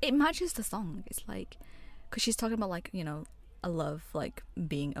 It matches the song. It's like... Because she's talking about, like, you know, I love like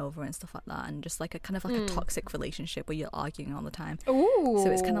being over and stuff like that, and just like a kind of like a toxic relationship where you're arguing all the time. Ooh. So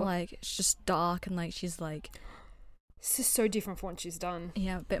it's kind of like it's just dark, and like she's like, this is so different from what she's done.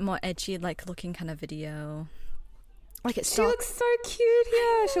 yeah, a bit more edgy, like looking kind of video. Like it She starts. looks so cute.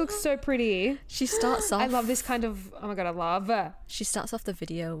 Yeah, she looks so pretty. She starts off. I love this kind of. Oh my god, I love her. She starts off the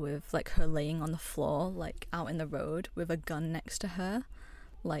video with like her laying on the floor, like out in the road with a gun next to her.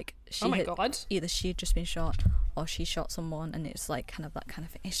 Like she Oh my god. either she had just been shot or she shot someone, and it's like kind of that kind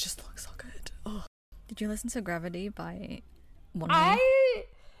of thing. It just looks so good. Oh, did you listen to Gravity by One Way? I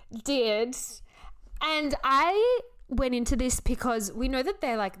did, and I went into this because we know that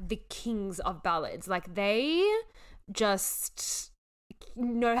they're like the kings of ballads. Like they just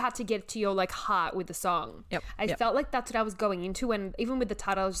know how to get to your like heart with the song. Yep. I felt like that's what I was going into, and even with the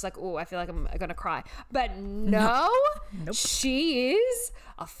title I was just like, oh, I feel like I'm gonna cry. But no, Nope. she is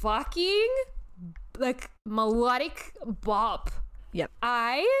a fucking like melodic bop. Yep.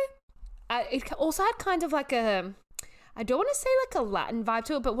 It also had kind of like a, I don't want to say like a Latin vibe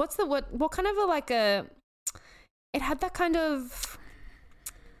to it, but what kind of a like a, it had that kind of,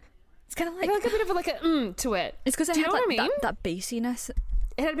 It's kind of like a bit of a, like a to it. It's because it Do you had know what I mean? that bassiness.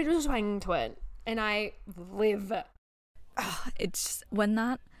 It had a bit of a swing to it, and I live. It's when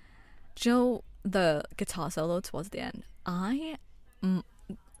that Joe the guitar solo towards the end.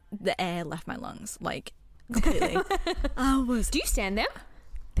 The air left my lungs like completely. Do you stand them?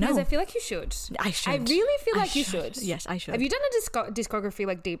 Because No. I feel like you should. I should. I really feel like you should. Yes, I should. Have you done a discography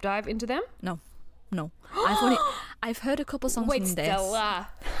like deep dive into them? No. I've heard a couple songs Wait, from this. Stella.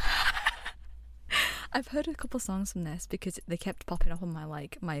 I've heard a couple songs from this because they kept popping up on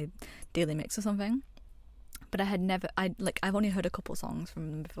my daily mix or something. But I've only heard a couple songs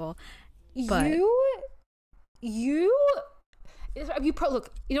from them before. But look,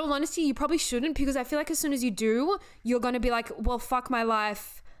 in all honesty, you probably shouldn't, because I feel like as soon as you do, you're going to be like, well, fuck my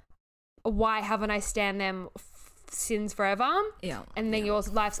life. Why haven't I stand them sins forever? Yeah. And then your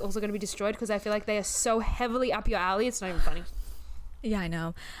life's also going to be destroyed, because I feel like they are so heavily up your alley. It's not even funny. Yeah, I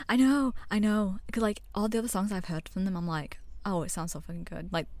know. Because like all the other songs I've heard from them, I'm like, oh, it sounds so fucking good.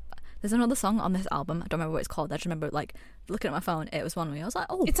 Like, there's another song on this album. I don't remember what it's called. I just remember like looking at my phone. It was One Way. I was like,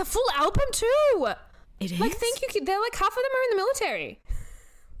 oh, It's a full album too. it is. Like, thank you. They're like half of them are in the military.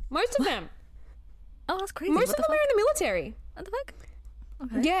 Most of them. Oh, that's crazy. Most What of them are in the military. What the fuck?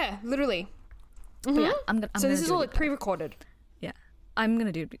 Okay. Yeah, literally. But yeah, I'm gonna. So this do is a all deep like pre-recorded. Yeah, I'm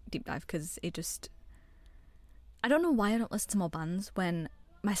gonna do a deep dive because it just. I don't know why I don't listen to more bands when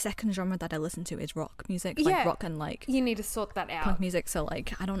my second genre that I listen to is rock music, like Yeah. rock and like You need to sort that out. punk music. So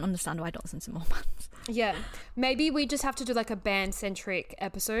like, I don't understand why I don't listen to more bands. Yeah. Maybe we just have to do like a band-centric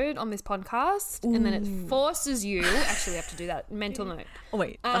episode on this podcast, and then it forces you. Actually, we have to do that. Mental note. Oh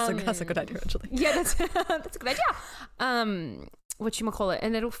wait, that's a good idea actually. Yeah, that's a good idea. Whatchamacallit,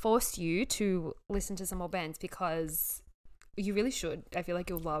 and it'll force you to listen to some more bands, because you really should. I feel like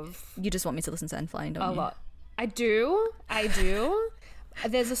you'll love You just want me to listen to N-Flying, don't a you? lot. I do.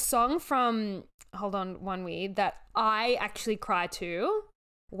 There's a song from One Weed that I actually cried to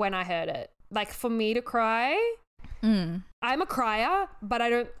when I heard it. Like, for me to cry, I'm a crier, but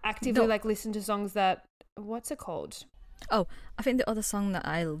I don't actively No. like listen to songs that. What's it called? Oh, I think the other song that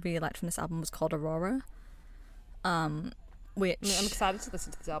I really liked from this album was called Aurora. Which I'm excited to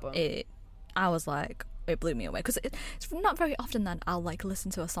listen to this album. I was like, it blew me away because it's not very often that I'll like listen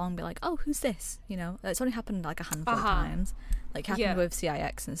to a song and be like, oh, who's this? You know, it's only happened like a handful of times, like happened with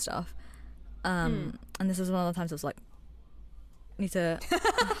CIX and stuff. And this is one of the times I was like, need to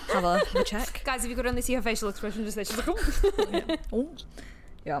have a check. Guys, if you could only see her facial expression just there, she's like, oh. Oh,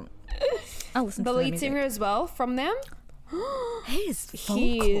 yeah. I'll listen The to their lead music. singer as well from them. His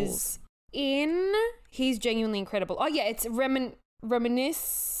vocals. He's genuinely incredible. Oh yeah, it's reminisce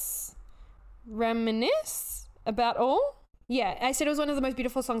about all. Yeah, I said it was one of the most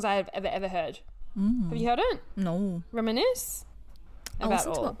beautiful songs I have ever heard. Have you heard it? No. Reminisce I'll about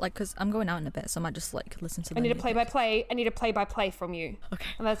listen to all. it, like, because I'm going out in a bit, so I might just like listen to. I need a play-by-play. I need a play-by-play from you. Okay.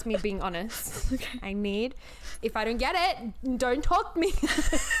 And that's me being honest. Okay. I need. If I don't get it, don't talk to me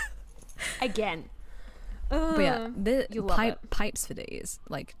again. But yeah, the you love it. pipes for days,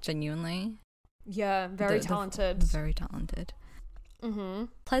 like genuinely. Yeah, very talented. Very talented. Mm-hmm.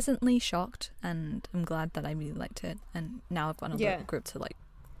 Pleasantly shocked, and I'm glad that I really liked it. And now I've got another group to like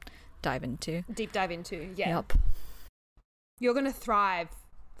dive into. Deep dive into. Yeah. Yep. You're gonna thrive.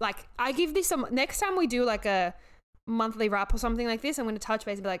 Like, I give this some. Next time we do like a monthly wrap or something like this, I'm going to touch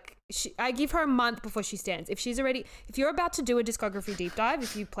base and be like, I give her a month before she stands. If you're about to do a discography deep dive,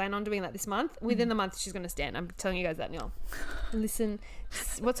 if you plan on doing that this month, within the month she's going to stand. I'm telling you guys that now. Listen,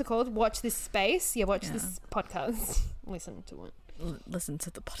 what's it called? Watch this space. Yeah, watch this podcast. Listen to it. Listen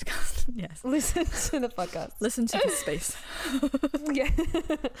to the podcast. Yes. Listen to the podcast. Listen to the space. Yeah.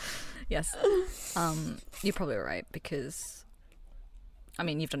 Yes. You're probably right because, I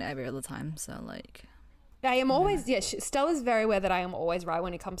mean, you've done it every other time, so like. I am always, Stella's very aware that I am always right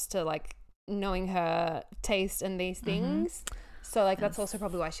when it comes to like knowing her taste and these things. So like that's also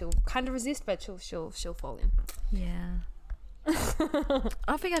probably why she'll kind of resist, but she'll fall in. Yeah.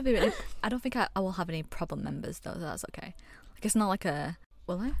 I don't think I will have any problem members though. So that's okay. Like it's not like a.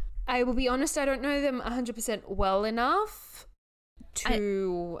 Will I? I will be honest. I don't know them 100% well enough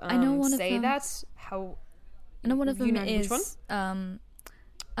to I know one say of them. that. How? I know one of them you know is. Which one?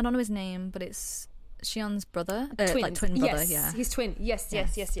 I don't know his name, but it's Xian's brother, twin brother. Yes, yeah, he's twin. Yes.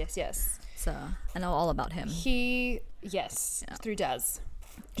 So I know all about him. Through Daz.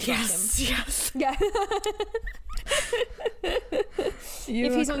 Yes. Yeah.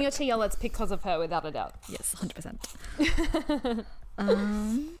 If he's on your TL, it's because of her, without a doubt. Yes, 100%.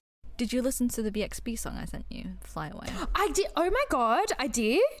 Did you listen to the BXB song I sent you, Fly Away? I did. Oh my God, I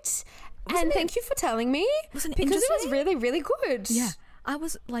did. Thank you for telling me. Wasn't it because it was interesting? really, really good. Yeah. I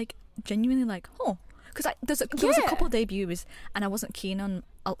was like genuinely like, oh, because there was a couple of debuts and I wasn't keen on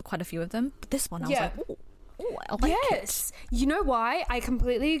quite a few of them. But this one, I was like, oh, I like it. You know why? I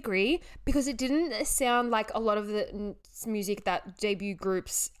completely agree, because it didn't sound like a lot of the music that debut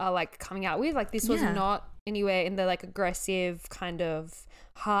groups are like coming out with. Like this was not anywhere in the like aggressive kind of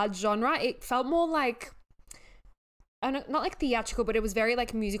hard genre. It felt more like, not like theatrical, but it was very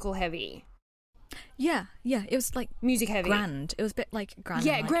like musical heavy. Yeah, it was like music heavy, grand. It was a bit like grand.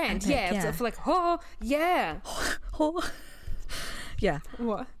 Yeah, and, like, grand. epic, Yeah, it was like yeah. Yeah.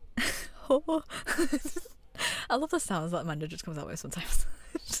 What? I love the sounds that Amanda just comes out with sometimes.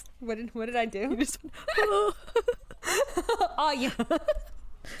 What did I do? You just went, oh yeah.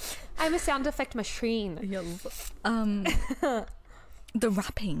 I'm a sound effect machine. The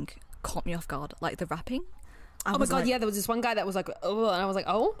rapping caught me off guard. Like the rapping. Oh my God, yeah, there was this one guy that was like, oh, and I was like,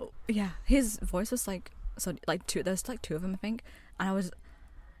 oh. Yeah, his voice was like, so like there's like two of them, I think. And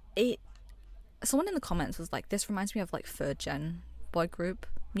someone in the comments was like, this reminds me of like third gen boy group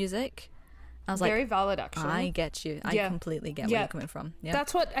music. I was very like, valid, actually. I get you. I completely get where you're coming from. Yeah.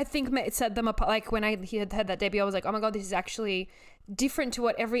 That's what I think set them apart. Like when I had that debut, I was like, oh my God, this is actually different to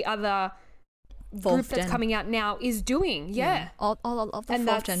what every other group that's coming out now is doing. Yeah. All of the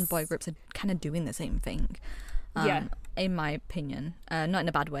fourth gen boy groups are kind of doing the same thing. In my opinion, not in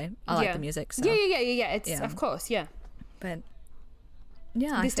a bad way. I like the music. So. Yeah. It's of course, yeah. But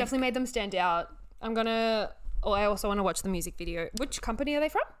yeah, this definitely made them stand out. I also want to watch the music video. Which company are they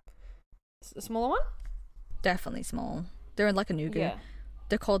from? A smaller one? Definitely small. They're in like a Nugu. Yeah.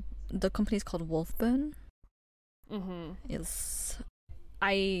 The company's called Wolfburn. Mm-hmm.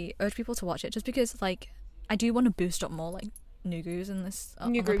 I urge people to watch it just because like I do want to boost up more like Nugus in this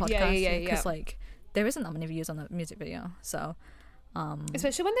on the podcast. Because like there isn't that many views on the music video, so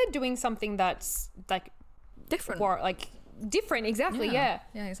especially when they're doing something that's like different, different. Exactly. Yeah,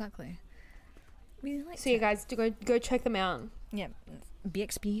 exactly. Really like. So you guys, go check them out. Yeah,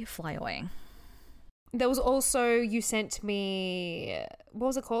 BXB Fly Away. There was also, you sent me, what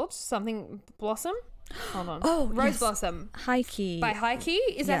was it called? Something Blossom. Hold on. Oh, Rose Blossom. High Key. By High Key.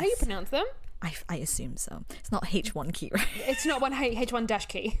 Is that how you pronounce them? I assume so. It's not H1 key, right? It's not H1 dash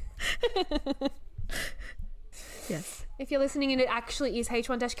key. Yes. If you're listening and it actually is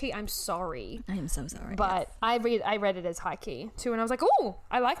H1 dash key, I'm sorry. I am so sorry. But yes. I read it as High Key too, and I was like, oh,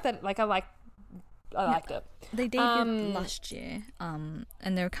 I like that. Like I liked it. They debuted last year, and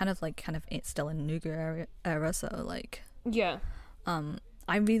they're kind of still in Nugu era, so like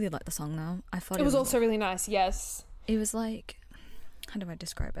I really like the song now. I thought it was also really nice. Yes, it was like, how do I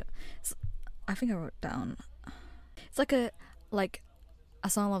describe it? I think I wrote down. It's like a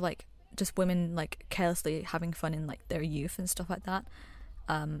song of like just women like carelessly having fun in like their youth and stuff like that.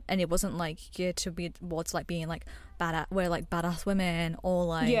 And it wasn't like geared to be towards like being like badass women or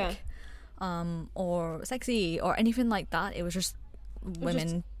like or sexy or anything like that. It was just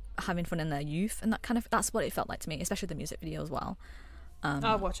women having fun in their youth, and that's what it felt like to me, especially the music video as well.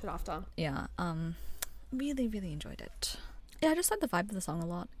 I'll watch it after. Yeah. Really, really enjoyed it. Yeah, I just like the vibe of the song a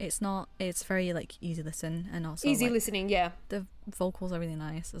lot. It's very like easy listen, and also easy listening. Yeah, the vocals are really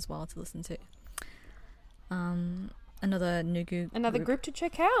nice as well to listen to. Another Nugu group to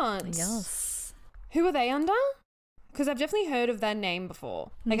check out. Yes. Who are they under? Because I've definitely heard of their name before.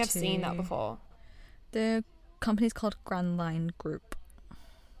 Me I've too. seen that before. They're company's called Grand Line Group.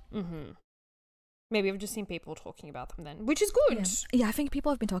 Mm-hmm. Maybe I've just seen people talking about them then, which is good. Yeah, I think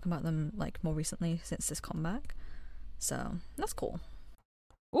people have been talking about them like more recently since this comeback. So that's cool.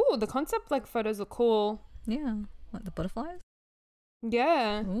 Ooh, the concept like photos are cool. Yeah, like the butterflies.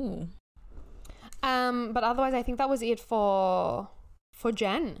 Yeah. Ooh. But otherwise, I think that was it for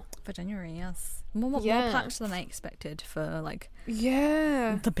Jan. For January, yes. More packed than I expected for like.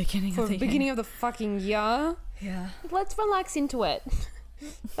 Yeah. The beginning of the beginning year. of the fucking year. Yeah. Let's relax into it.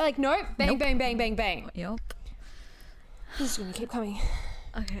 Like, nope. Bang, Nope. bang, bang, bang, bang. Yup. This is gonna keep coming.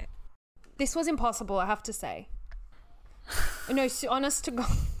 Okay. This was impossible, I have to say. No, honest to God.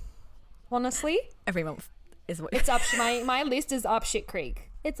 Honestly, Every month is what it's up. My list is up shit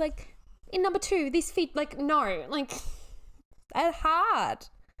creek. It's like in number 2. This feat, like no, like that's hard.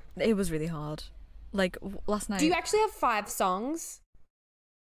 It was really hard. Like last night. Do you actually have 5 songs,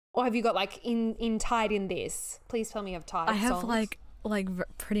 or have you got like in tied in this? Please tell me you have tied. I have songs. like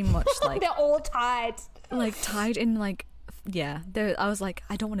pretty much like they're all tied. like tied in like. Yeah, I was like,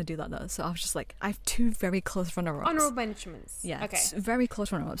 I don't want to do that though. So I was just like, I have 2 very close runner-ups. Honorable mentions. Yeah, Okay. very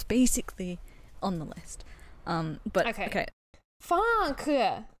close runner-ups, basically on the list. But okay. Fuck.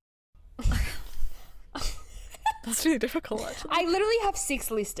 That's really difficult. Actually, I literally have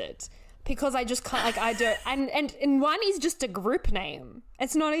 6 listed because I just can't. Like I don't. And one is just a group name.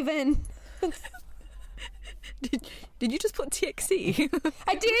 It's not even. did you just put TXC?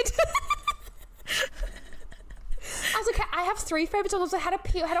 I did. I was like, I have 3 favorite songs. How do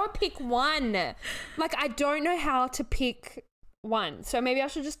I pick one? Like, I don't know how to pick one. So maybe I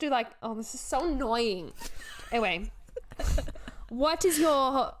should just do like, oh, this is so annoying. Anyway, what is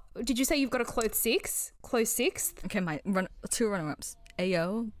your? Did you say you've got a close 6? Close 6th? Okay, my 2 runner-ups.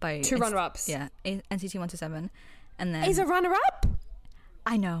 AO by 2 runner-ups. Yeah, NCT 127, and then Is a runner-up?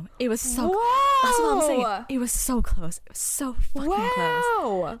 I know it was so. Wow. That's what I'm saying. It was so close. It was so fucking close.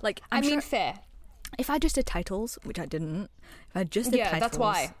 Wow. Like I mean, sure fair. if I just did titles, which I didn't, if I just did titles, that's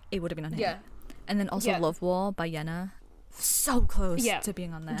why. it would have been on here. Yeah. And then also Yeah. Love War by Yena, so close Yeah. to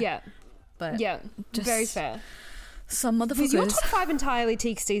being on there. Yeah. But Yeah. just Very fair. some motherfuckers. Is your top 5 entirely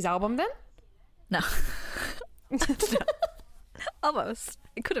TXT's album then? No. Almost.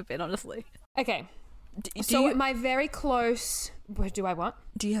 It could have been, honestly. Okay. Do So you, my very close. What do I want?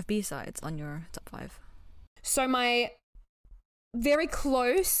 do you have B-sides on your top 5? So my very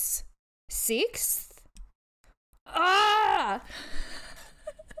close 6th. 5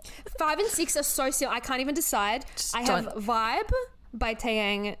 and 6 are so silly. I can't even decide. Just I have don't- Vibe by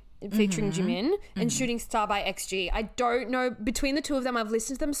Taeyang featuring Jimin and Shooting Star by XG. I don't know. Between the 2 of them, I've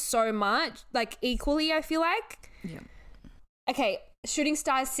listened to them so much. Like equally, I feel like. Yeah. Okay, Shooting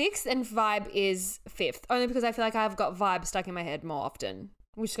Star is 6th and Vibe is 5th. Only because I feel like I've got Vibe stuck in my head more often.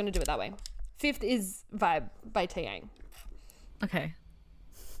 We're just going to do it that way. 5th is Vibe by Taeyang. Okay.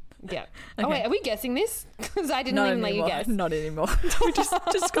 Yeah. Okay. Oh, wait, are we guessing this? Because I didn't even let you guess. Not anymore.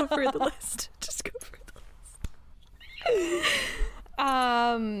 just go through the list. Just go through the list.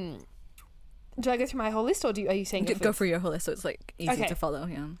 Do I go through my whole list or are you saying Go through your whole list so it's like easy Okay. to follow.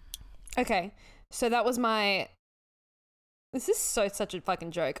 Yeah. Okay, so that was my. This is such a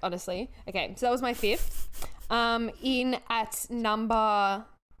fucking joke, honestly. Okay, so that was my 5th. In at number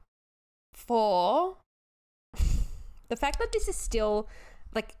 4, the fact that this is still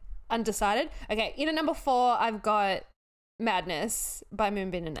like undecided. Okay, in at number 4, I've got Madness by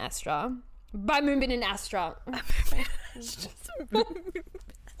Moonbin and Astra. By Moonbin and Astra.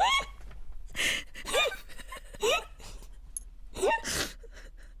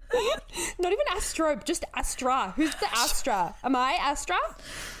 Not even Astro, just Astra. Who's the Astra? Am I Astra?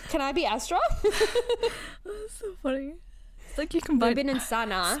 Can I be Astra? That's so funny. It's like you combine Moonbin and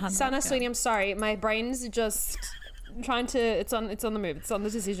Sana. Sana, yeah. sweetie, I'm sorry. My brain's just trying to. It's on the move. It's on the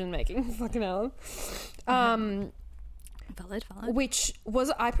decision making. Fucking hell. Valid. Which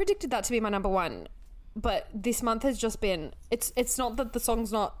was I predicted that to be my number 1, but this month has just been. It's not that the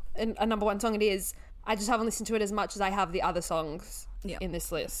song's not a number 1 song. It is. I just haven't listened to it as much as I have the other songs in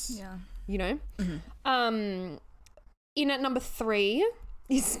this list. Yeah. You know. In at number 3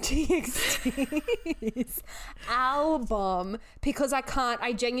 is TXT's album because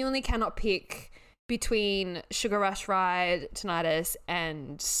I genuinely cannot pick between Sugar Rush Ride, Tinnitus,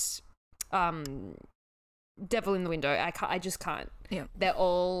 and Devil in the Window. I just can't. Yeah. They're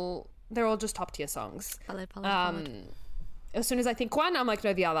all just top tier songs. Valid. As soon as I think one, I'm like,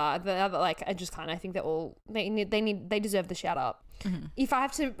 no, the other. The other, like, I just can't. I think they're all they deserve the shout out. If I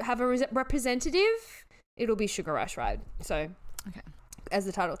have to have a representative, it'll be Sugar Rush Ride. So, Okay. As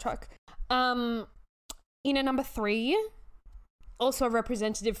the title track. In at number 3, also a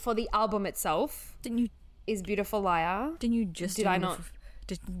representative for the album itself, Didn't you? is Beautiful Liar. Didn't you just? Did I not?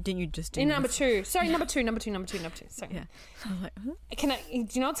 Didn't you just do? In number 2. Sorry, number two. Sorry. Yeah. I was like, huh? Do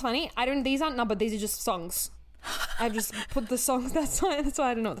you know what's funny? These aren't numbered. These are just songs. I just put the songs. That's why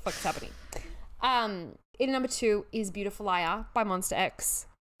I don't know what the fuck is happening. In number 2 is Beautiful Liar by Monster X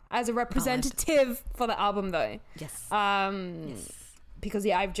as a representative for the album, though. Yes. Yes. Because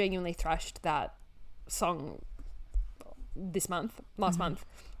I've genuinely thrashed that song last month,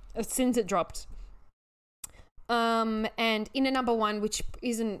 since it dropped. And in a number 1, which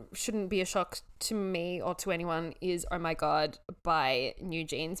shouldn't be a shock to me or to anyone, is Oh My God by New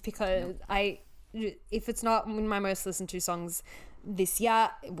Jeans, because if it's not my most listened to songs this year,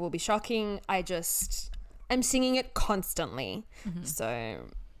 it will be shocking. I'm singing it constantly. So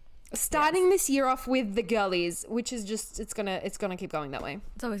starting this year off with the girlies, which is just it's gonna keep going that way.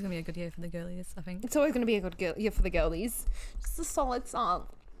 It's always gonna be a good year for the girlies, I think. It's always gonna be a good year for the girlies. Just a solid song.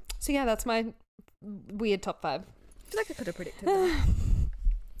 So yeah, that's my weird top 5. I feel like I could have predicted that.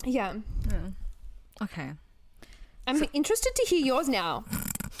 Yeah. Okay. I'm interested to hear yours now.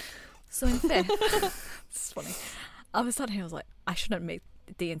 So in 5th, it's funny. I was sitting here, I was like, I shouldn't make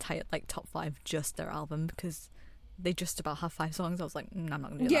the entire top 5 just their album because they just about have 5 songs. I was like, I'm not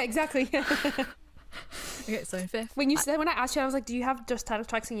gonna do that. Yeah, exactly. Okay, so in 5th, when I asked you, I was like, do you have just title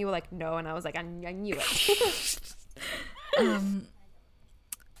tracks? And you were like, no. And I was like, I knew it.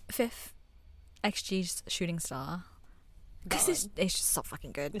 5th, XG's Shooting Star. It's just so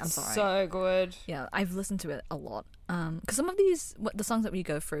fucking good. I'm sorry. So good. Yeah, I've listened to it a lot. Because some of the songs that we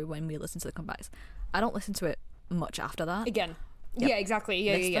go through when we listen to the comebacks, I don't listen to it much after that. Again. Yep. Yeah,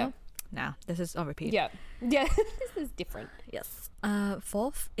 exactly. Yeah. Nah, this is on repeat. Yeah. This is different. Yes.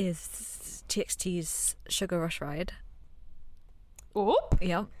 4th is TXT's Sugar Rush Ride. Oop.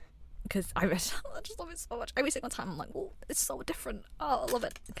 Yep. Because I just love it so much. Every single time I'm like, oh, it's so different. Oh, I love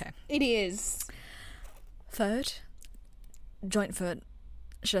it. Okay. It is. 3rd, joint foot,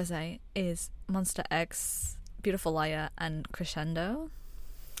 should I say, is Monster X, Beautiful Liar, and Crescendo.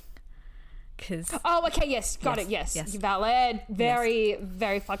 Okay, yes, got it, yes. Valid, very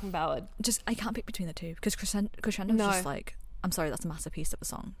fucking valid. Just, I can't pick between the two, because Crescendo is just like, I'm sorry, that's a masterpiece of a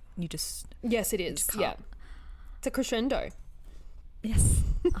song. You just... Yes, it is, yeah. It's a crescendo. Yes.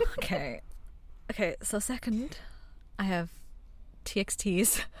 Okay, so 2nd, I have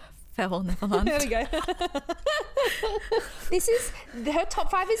TXT's Farewell Neverland. There we go. Her top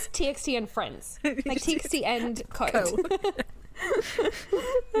 5 is TXT and Friends. Like TXT and Co.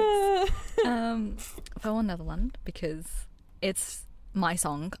 Farewell Neverland, because it's my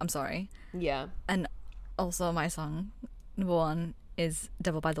song, I'm sorry. Yeah. And also my song, number 1, is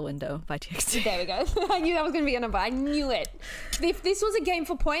Devil by the Window by TXT. There we go. I knew that was going to be a number. I knew it. If this was a game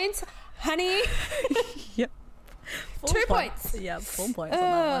for points, honey. Yep. 2 points. Yeah, 4 points on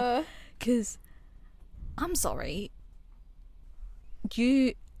that one. Because, I'm sorry, if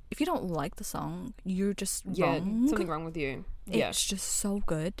you don't like the song, you're just wrong. Something wrong with you. It's just so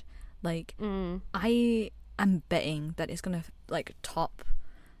good. Like, I am betting that it's gonna top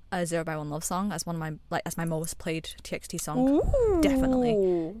a 0 by 1 Love song as one of my as my most played TXT song. Ooh.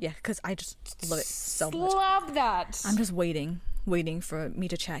 Definitely, yeah, because I just love it so much. Love that. I'm just waiting for me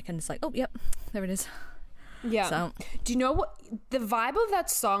to check, and it's like, oh, yep, there it is. Yeah. So, do you know what the vibe of that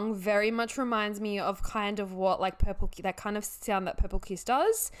song very much reminds me of kind of what that kind of sound that Purple Kiss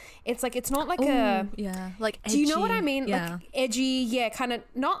does. It's like, it's not like edgy. Do you know what I mean? Yeah. Like edgy, yeah, kind of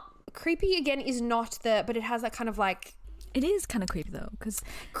not creepy again is not but it has that kind of like. It is kind of creepy though, because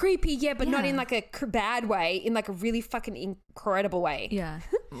creepy, yeah, but not in like a bad way, in like a really fucking incredible way. Yeah.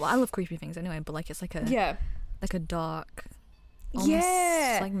 Well, I love creepy things anyway, but like it's like a like a dark.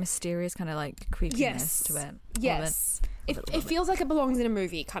 Almost like mysterious kind of like creepiness to it. Yes, it feels like it belongs in a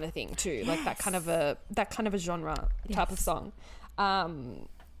movie kind of thing too, like that kind of a genre type of song.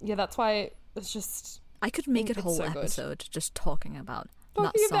 Yeah, that's why it's just. I could make a whole episode just talking about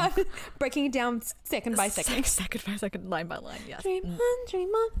that song, breaking it down second by second, line by line. Yes. Dream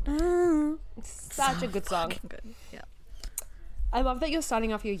on. Such a good song. Good. Yeah. I love that you're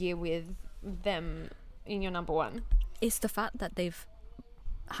starting off your year with them in your number 1. It's the fact that they've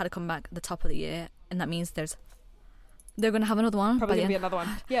had a comeback at the top of the year, and that means they're going to have another one. Probably going to be another one.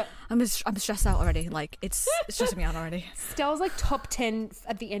 Yep. I'm stressed out already. Like, it's stressing me out already. Stell's like top 10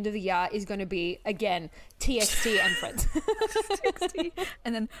 at the end of the year is going to be, again, TXT and Friends. TXT.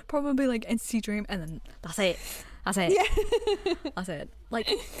 And then probably like NCT Dream, and then that's it. Yeah. That's it. Like,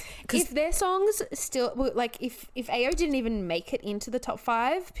 if their songs still, like, if AO didn't even make it into the top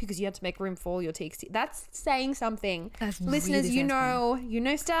 5 because you had to make room for all your TXT, that's saying something. That's listeners, really you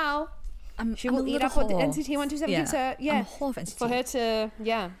know Stell. She will eat up what the NCT 127 gives her. Yeah, I'm a whole of NCT for her to.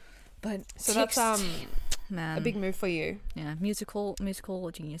 Yeah, but so that's man. a big move for you. Yeah, musical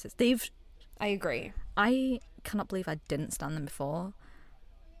geniuses. I agree. I cannot believe I didn't stand them before.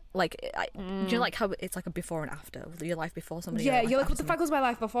 Like, do you know, like how it's like a before and after, your life before somebody. Yeah, your you're life like, what the fuck was my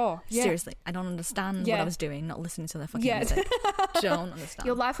life before? Yeah. Seriously, I don't understand what I was doing, not listening to their fucking music. Don't understand.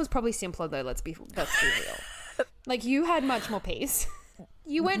 Your life was probably simpler though. Let's be real. Like, you had much more peace.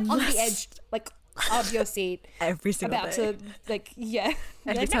 You went on the edge, like, of your seat every single about day. to, like, yeah.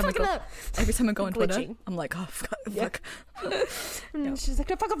 Every time I go on Twitter, glitching. I'm like, oh fuck. And she's like,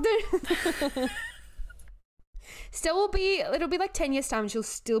 no, fuck off, dude. Still it'll be like 10 years time, she'll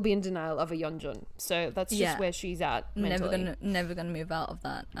still be in denial of a Yeonjun. So that's just where she's at mentally. Never gonna move out of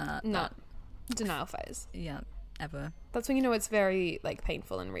that. Denial phase. Yeah, ever. That's when you know it's very, like,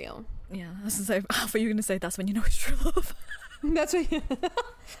 painful and real. Yeah, I was gonna say, I thought you were gonna say that's when you know it's true love. That's what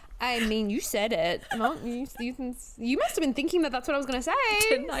I mean, you said it. You must have been thinking that that's what I was going to say.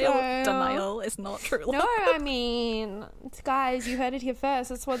 Denial is not true love. No, I mean, guys, you heard it here first.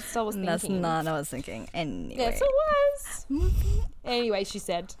 That's what Stella was thinking. That's not what I was thinking. Anyway. Yes, it was. Anyway, she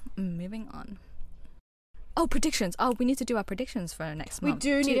said. Moving on. Oh, predictions. Oh, we need to do our predictions for next month. We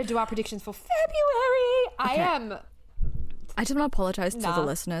do need to do our predictions for February. Okay. I just want to apologise to the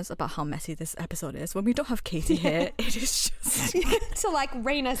listeners about how messy this episode is. When we don't have Katie here, it is just... to, like,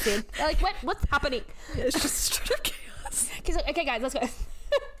 rein us in. They're like, what's happening? Yeah, it's just straight up chaos. Like, okay, guys, let's go.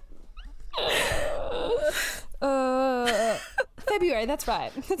 February, that's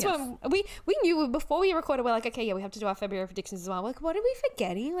right. That's what we knew before we recorded. We're like, okay, yeah, we have to do our February predictions as well. We're like, what are we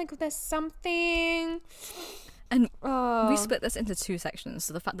forgetting? Like, there's something... And we split this into two sections,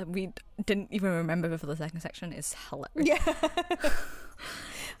 so the fact that we didn't even remember before the second section is hilarious. Yeah.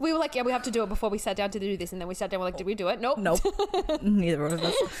 We were like, yeah, we have to do it before we sat down to do this, and then we sat down, we're like, did we do it? Nope. Neither of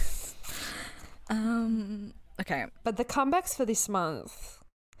us. Okay. But the comebacks for this month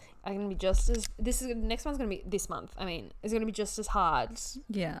are going to be just as... next one's going to be this month. I mean, it's going to be just as hard.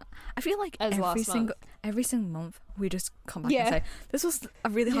 Yeah. I feel like as every single month we just come back and say, this was a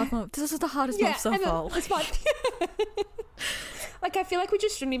really hard month. This was the hardest month so far. It's fine. Like, I feel like we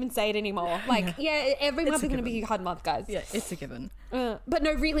just shouldn't even say it anymore. Like, every month is going to be a hard month, guys. Yeah, it's a given. But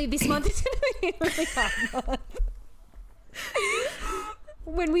no, really, this month is going to be a really hard month.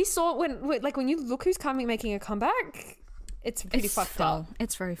 When you look who's making a comeback... It's pretty fucked up.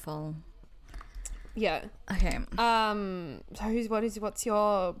 It's very full. Yeah. Okay. So what's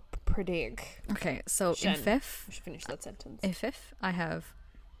your predict? Okay, so in fifth... We should finish that sentence. In fifth, I have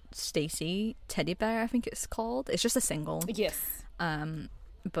Stacey Teddy Bear, I think it's called. It's just a single. Yes.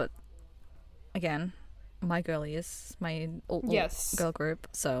 But again, my girlie is my old girl group,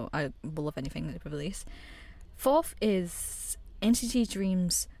 so I will love anything that they release. Fourth is NCT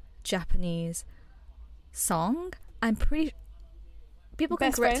Dream's Japanese song. I'm pretty... People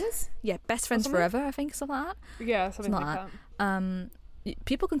can correct... Friends? Yeah, Best Friends Forever, I think, something like that. Yeah, something like that.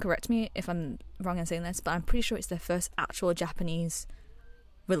 People can correct me if I'm wrong in saying this, but I'm pretty sure it's their first actual Japanese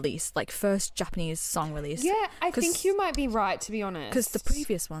release, like first Japanese song release. Yeah, I think you might be right, to be honest. Because the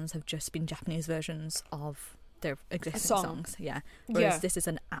previous ones have just been Japanese versions of their existing songs. Yeah. Whereas this is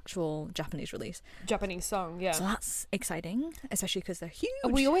an actual Japanese release. Japanese song, yeah. So that's exciting, especially because they're huge.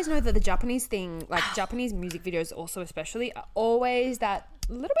 We always know that the Japanese thing, like Japanese music videos also especially, are always that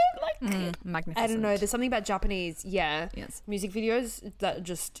little bit like... magnificent. I don't know, there's something about Japanese, music videos that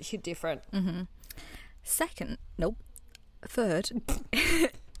just hit different. Mm-hmm. Third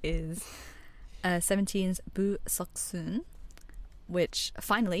is 17's Bu Seoksoon, which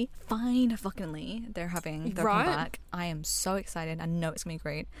finally they're having their comeback. I am so excited. I know it's gonna be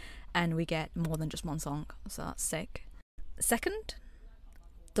great, and we get more than just one song, so that's sick. Second,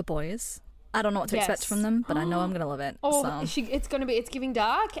 The Boys. I don't know what to expect from them, but I know I'm gonna love it. It's giving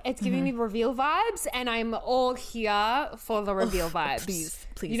dark, it's giving me reveal vibes, and I'm all here for the reveal vibes.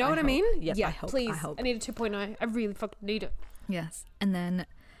 Please, you know what I mean? Yes, yeah, I hope. Please. I need a 2.0. I really fucking need it. Yes. And then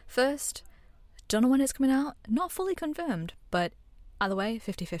first, don't know when it's coming out, not fully confirmed, but either way,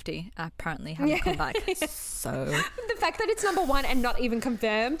 50-50 apparently haven't come back. So the fact that it's number one and not even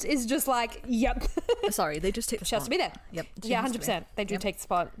confirmed is just like, yep. Sorry, they just take the spot. She has to be there. Yep. Yeah, 100%. They do take the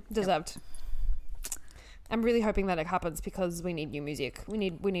spot. Deserved. Yep. I'm really hoping that it happens because we need new music. We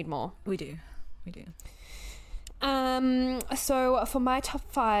need more. We do. So for my top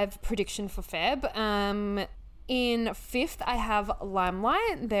 5 prediction for Feb, in 5th I have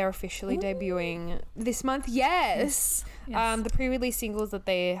Limelight. They're officially debuting this month. Yes. The pre-release singles that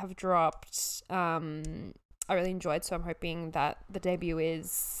they have dropped, I really enjoyed. So I'm hoping that the debut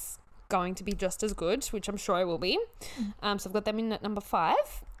is going to be just as good, which I'm sure it will be. So I've got them in at number 5.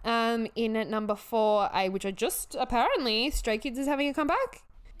 In at number 4, which I just apparently Stray Kids is having a comeback.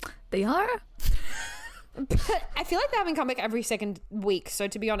 They are. But I feel like they haven't come back every second week. So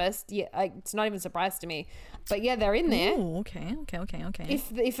to be honest, yeah, it's not even a surprise to me. But yeah, they're in there. Ooh, okay.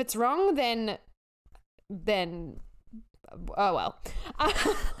 If it's wrong, then oh well.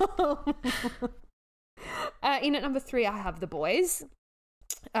 In at number 3, I have The Boys.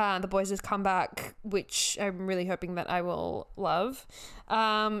 The Boys has come back, which I'm really hoping that I will love.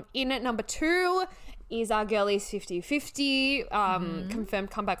 In at number 2 is our girlies 50-50.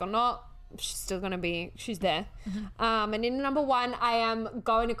 Confirmed comeback or not. She's still going to be, she's there. And in number 1, I am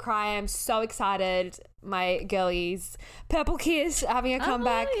going to cry. I'm so excited. My girlies, Purple Kiss, having a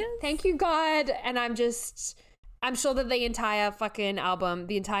comeback. Yes. Thank you, God. And I'm sure that the entire fucking album,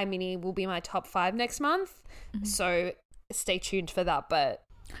 the entire mini will be my top 5 next month. So stay tuned for that. But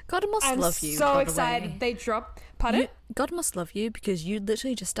God must love you. I'm so excited. They drop. Pardon? God must love you because you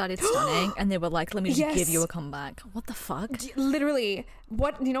literally just started stunning and they were like, let me just give you a comeback. What the fuck? Literally.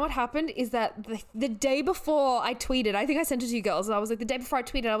 You know what happened is that the day before I tweeted, I think I sent it to you girls. I was like, the day before I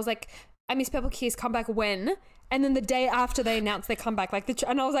tweeted, I was like, I miss Purple Kiss, comeback when? And then the day after they announced their comeback,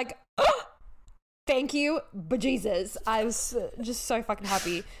 and I was like, oh, thank you, bejesus. I was just so fucking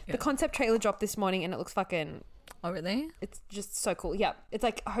happy. The concept trailer dropped this morning and it looks fucking... Oh, really? It's just so cool. Yeah. It's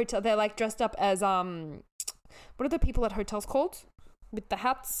like a hotel. They're like dressed up as, what are the people at hotels called? With the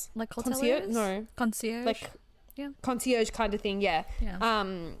hats? Like concierge? No. Concierge? Like, yeah. Concierge kind of thing, yeah.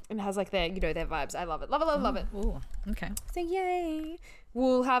 And it has like their vibes. I love it. Love it. Ooh, okay. So yay.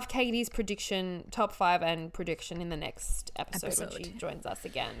 We'll have Katie's prediction, top 5 and prediction in the next episode. When she joins us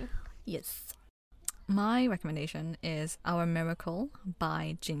again. Yes. My recommendation is Our Miracle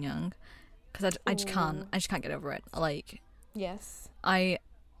by Jin Young. Because I just can't get over it. Like, yes, I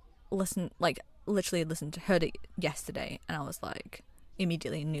listened, like, literally heard it yesterday, and I was like,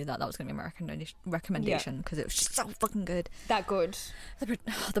 immediately knew that was going to be my recommendation because it was just so fucking good. That good.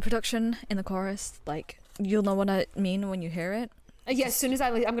 The production in the chorus, like, you'll know what I mean when you hear it. Yeah, as soon as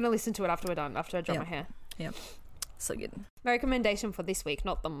I'm going to listen to it after we're done, after I drop my hair. Yep. So good. My recommendation for this week,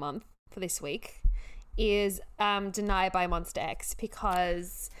 not the month, for this week, is Deny by Monster X,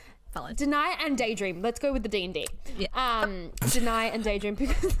 because... Valid. Deny and Daydream. Let's go with the D&D. Yeah. Deny and Daydream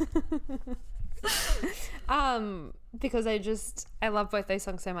because I love both those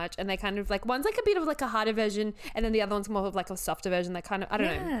songs so much, and they kind of like, one's like a bit of like a harder version, and then the other one's more of like a softer version. That kind of, I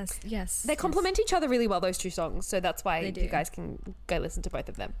don't know. Yes. They complement each other really well, those two songs. So that's why you guys can go listen to both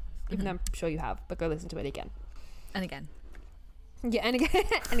of them. Even though I'm sure you have, but go listen to it again. And again. Yeah, and again.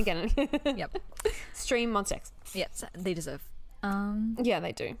 and again. Yep. Stream Monster X. Yes, they deserve. Yeah,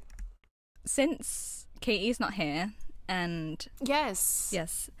 they do. Since Katie's not here, and yes,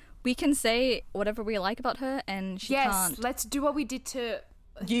 we can say whatever we like about her, and she can't. Let's do what we did to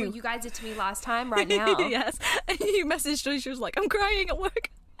you. What you guys did to me last time. Right now, yes. And you messaged her. She was like, "I'm crying at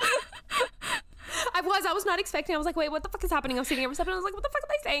work." I was not expecting. I was like, wait, what the fuck is happening? I'm sitting at reception. I was like, what the fuck are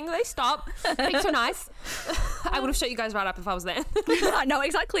they saying? They stop. Being so nice. I would have shut you guys right up if I was there. No,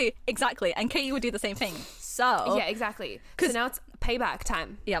 exactly. And Katie would do the same thing. So yeah, exactly. So now it's payback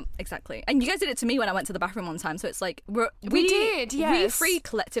time. Yeah, exactly. And you guys did it to me when I went to the bathroom one time. So it's like we did. Yes, we three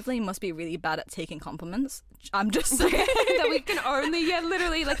collectively must be really bad at taking compliments. I'm just saying that we can only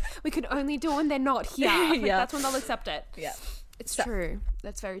literally like we can only do when they're not here. Like, that's when they'll accept it. Yeah, it's true.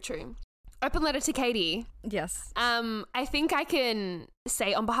 That's very true. Open letter to Katie. Yes. I think I can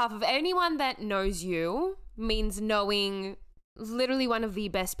say on behalf of anyone that knows you means knowing literally one of the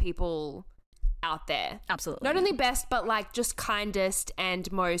best people out there. Absolutely. Not only best, but like just kindest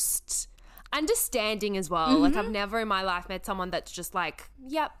and most understanding as well. Like I've never in my life met someone that's just like,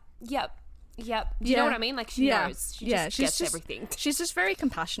 yep. Do you know what I mean? Like she knows. She just gets everything. She's just very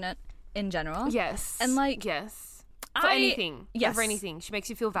compassionate in general. Yes. And like... Yes. For anything. Yes. For anything. She makes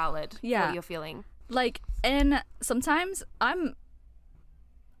you feel valid for what you're feeling. Like, and sometimes I'm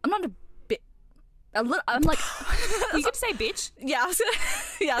not a bit... I'm like... You could say bitch. Yeah, I was gonna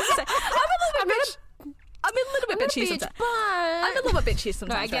say... I'm a little bit bitchy sometimes. But... I'm a little bit bitchy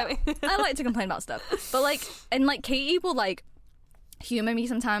sometimes. No, I get it. I like to complain about stuff. But like... And like, Katie will like humor me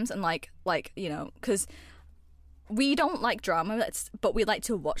sometimes and like you know, because... We don't like drama, but we like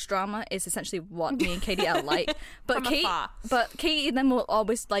to watch drama is essentially what me and Katie are like. But Katie then will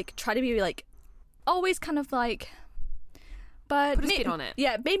always like try to be like, always kind of like, but put a spin on it.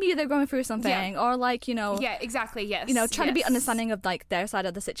 Yeah, maybe they're going through something, or like, you know. Yeah, exactly. Yes. You know, trying to be understanding of like their side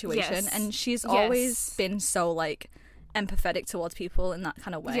of the situation, and she's always been so like empathetic towards people in that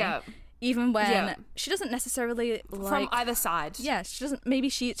kind of way. Yeah. Even when she doesn't necessarily like from either side. Yeah, she doesn't. Maybe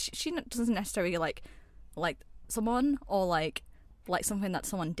she doesn't necessarily like someone or like something that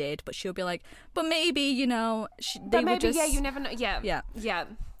someone did, but she'll be like, but maybe, you know, you never know. Yeah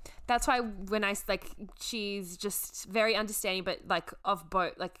That's why when I like, she's just very understanding, but like of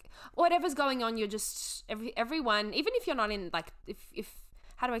both, like whatever's going on, you're just everyone, even if you're not in like, if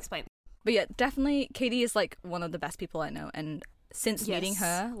how do I explain? But yeah, definitely Katie is like one of the best people I know, and since meeting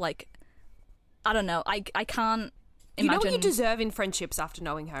her, like, I don't know, I can't imagine. You know what you deserve in friendships after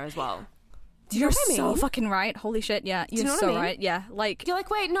knowing her as well. You're so fucking right. Holy shit, yeah. You're so right. Yeah, like... You're like,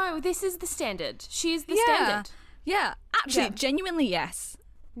 wait, no, this is the standard. She's the standard. Yeah, actually, genuinely, yes.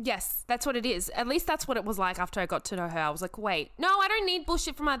 Yes, that's what it is. At least that's what it was like after I got to know her. I was like, wait, no, I don't need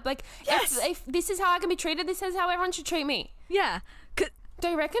bullshit from my... Like, if this is how I can be treated, this is how everyone should treat me. Yeah. Do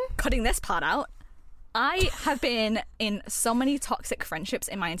you reckon? Cutting this part out, I have been in so many toxic friendships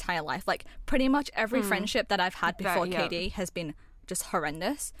in my entire life. Like, pretty much every friendship that I've had before Katie has been just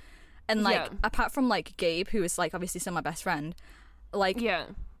horrendous. And, like, apart from, like, Gabe, who is, like, obviously still my best friend, like,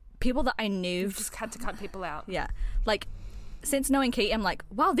 people that I knew... You've just had to cut people out. Yeah. Like, since knowing Katie, I'm like,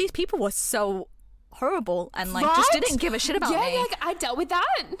 wow, these people were so horrible and, like, just didn't give a shit about me. Yeah, like, I dealt with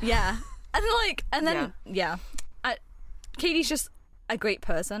that. Yeah. And then, Katie's just a great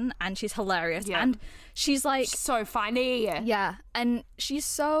person, and she's hilarious. Yeah. And she's, like... so funny. Yeah. And she's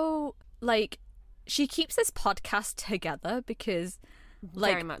so, like... She keeps this podcast together because...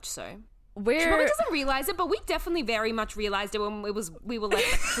 Like, very much so. She probably doesn't realise it, but we definitely very much realised it when we were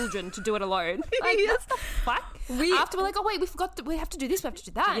left like children to do it alone. Like, what the fuck? After we're like, oh wait, we have to do this, we have to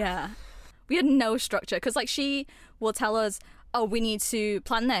do that. Yeah. We had no structure, because like she will tell us, oh, we need to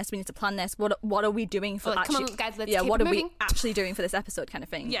plan this, what are we doing for like, come on guys, let's keep what it are moving. we actually doing for this episode kind of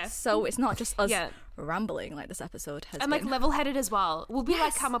thing. Yes. So it's not just us rambling like this episode has and been. like level-headed as well. We'll be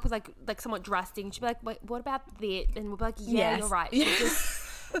like come up with like somewhat drastic, and she'll be like, wait, what about that? And we'll be like, you're right. You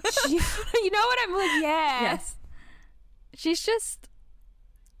know what I'm like? Yes. She's just,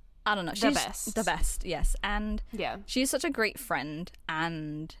 I don't know, she's the best. Yes. And she's such a great friend,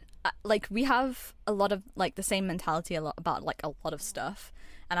 and like we have a lot of like the same mentality about like a lot of stuff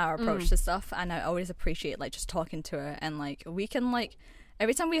and our approach to stuff, and I always appreciate like just talking to her, and like we can like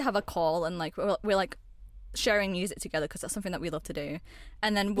every time we have a call and like we're like sharing music together, because that's something that we love to do,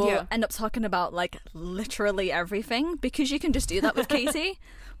 and then we'll end up talking about like literally everything, because you can just do that with Katie.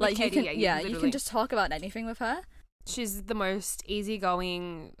 Like Katie, you can just talk about anything with her. She's the most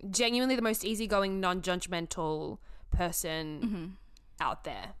easygoing, genuinely the most easygoing, non-judgmental person out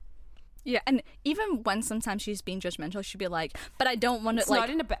there. Yeah, and even when sometimes she's being judgmental, she'd be like, but I don't want to, it's like... not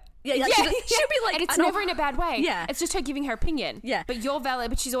in a bad... She'll be like... And it's never in a bad way. Yeah. It's just her giving her opinion. Yeah. But you're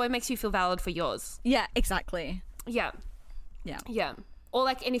valid, but she's always makes you feel valid for yours. Yeah, exactly. Yeah. Yeah. Yeah. Or,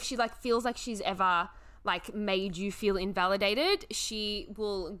 like, and if she, like, feels like she's ever, like, made you feel invalidated, she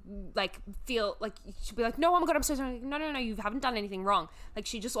will, like, feel, like, she'll be like, no, oh my God, I'm so sorry. No, you haven't done anything wrong. Like,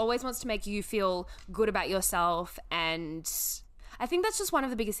 she just always wants to make you feel good about yourself, and... I think that's just one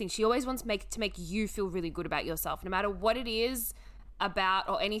of the biggest things. She always wants to make you feel really good about yourself, no matter what it is about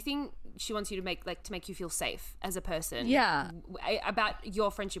or anything. She wants you to make you feel safe as a person. Yeah, about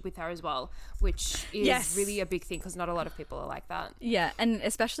your friendship with her as well, which is really a big thing, because not a lot of people are like that. Yeah, and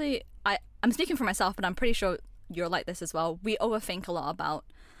especially I'm speaking for myself, but I'm pretty sure you're like this as well. We overthink a lot about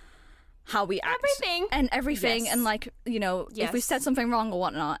how we act and everything, and like, you know, if we said something wrong or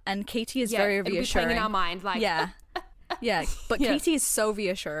whatnot. And Katie is very reassuring. It'll be playing in our mind, like Yeah, but Katie is so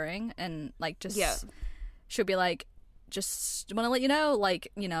reassuring, and like just she'll be like, just want to let you know, like,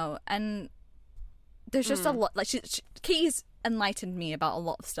 you know, and there's just a lot, like Katie's enlightened me about a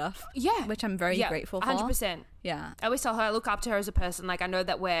lot of stuff, which I'm very grateful for. 100%. Yeah, I always tell her I look up to her as a person. Like, I know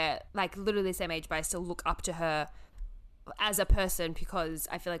that we're like literally the same age, but I still look up to her as a person, because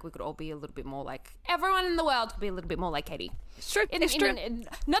I feel like we could all be a little bit more like, everyone in the world could be a little bit more like Katie. It's true. It's true.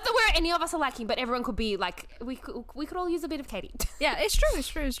 Not that any of us are lacking, but everyone could be like, we could all use a bit of Katie. Yeah, it's true.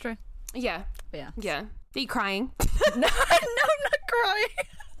 It's true. Yeah. Yeah. Yeah. Are you crying? No, I'm not crying.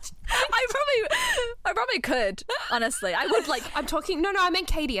 I probably could, honestly. I would like. I'm talking. No, I meant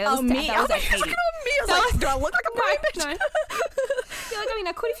Katie. Me. I was like, Katie. Me. I was like, do I look like a crying bitch? No. You're like, I mean,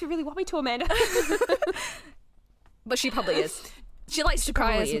 I could if you really want me to, Amanda. But she probably is. She likes to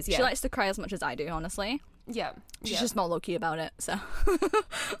cry. She likes to cry as much as I do, honestly. Yeah. She's just more low-key about it, so.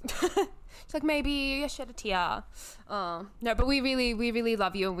 It's like, maybe I shed a tear. No, but we really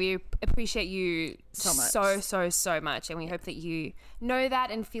love you, and we appreciate you so much. So much, and we hope that you know that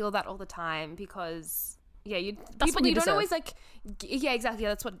and feel that all the time, because that's people, what you don't deserve. always like. Yeah, exactly.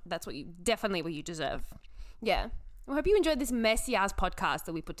 That's what you definitely what you deserve. Yeah. I hope you enjoyed this messy ass podcast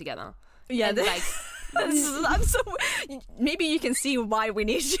that we put together. Yeah, and, like. I'm so. Maybe you can see why we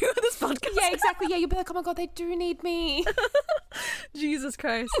need you on this podcast. Yeah, exactly. Yeah, you'll be like, oh my God, they do need me. Jesus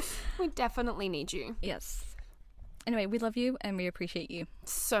Christ. We definitely need you. Yes. Anyway, we love you and we appreciate you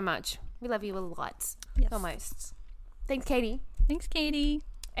so much. We love you a lot. Yes. Almost. Thanks, Katie. Thanks, Katie.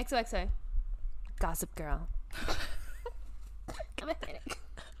 XOXO. Gossip Girl. I'm a headache.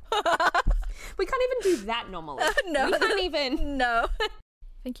 We can't even do that normally. No. We can't even. No.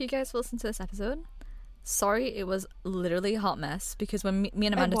 Thank you guys for listening to this episode. Sorry, it was literally a hot mess because when me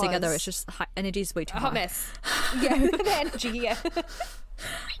and Amanda together, it's just energy is way too high. Hot mess. Yeah, the energy, yeah.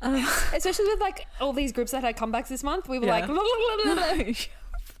 Especially with like all these groups that had comebacks this month, we were like.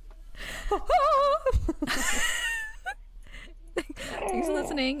 Thanks for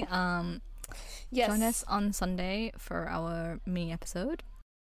listening. Yes. Join us on Sunday for our mini episode.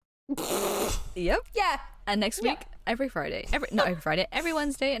 Yep. Yeah. And next week, every Friday. Not every Friday, every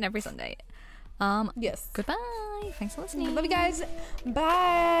Wednesday and every Sunday. Yes. Goodbye. Thanks for listening. Love you guys.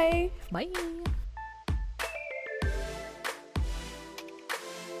 Bye. Bye.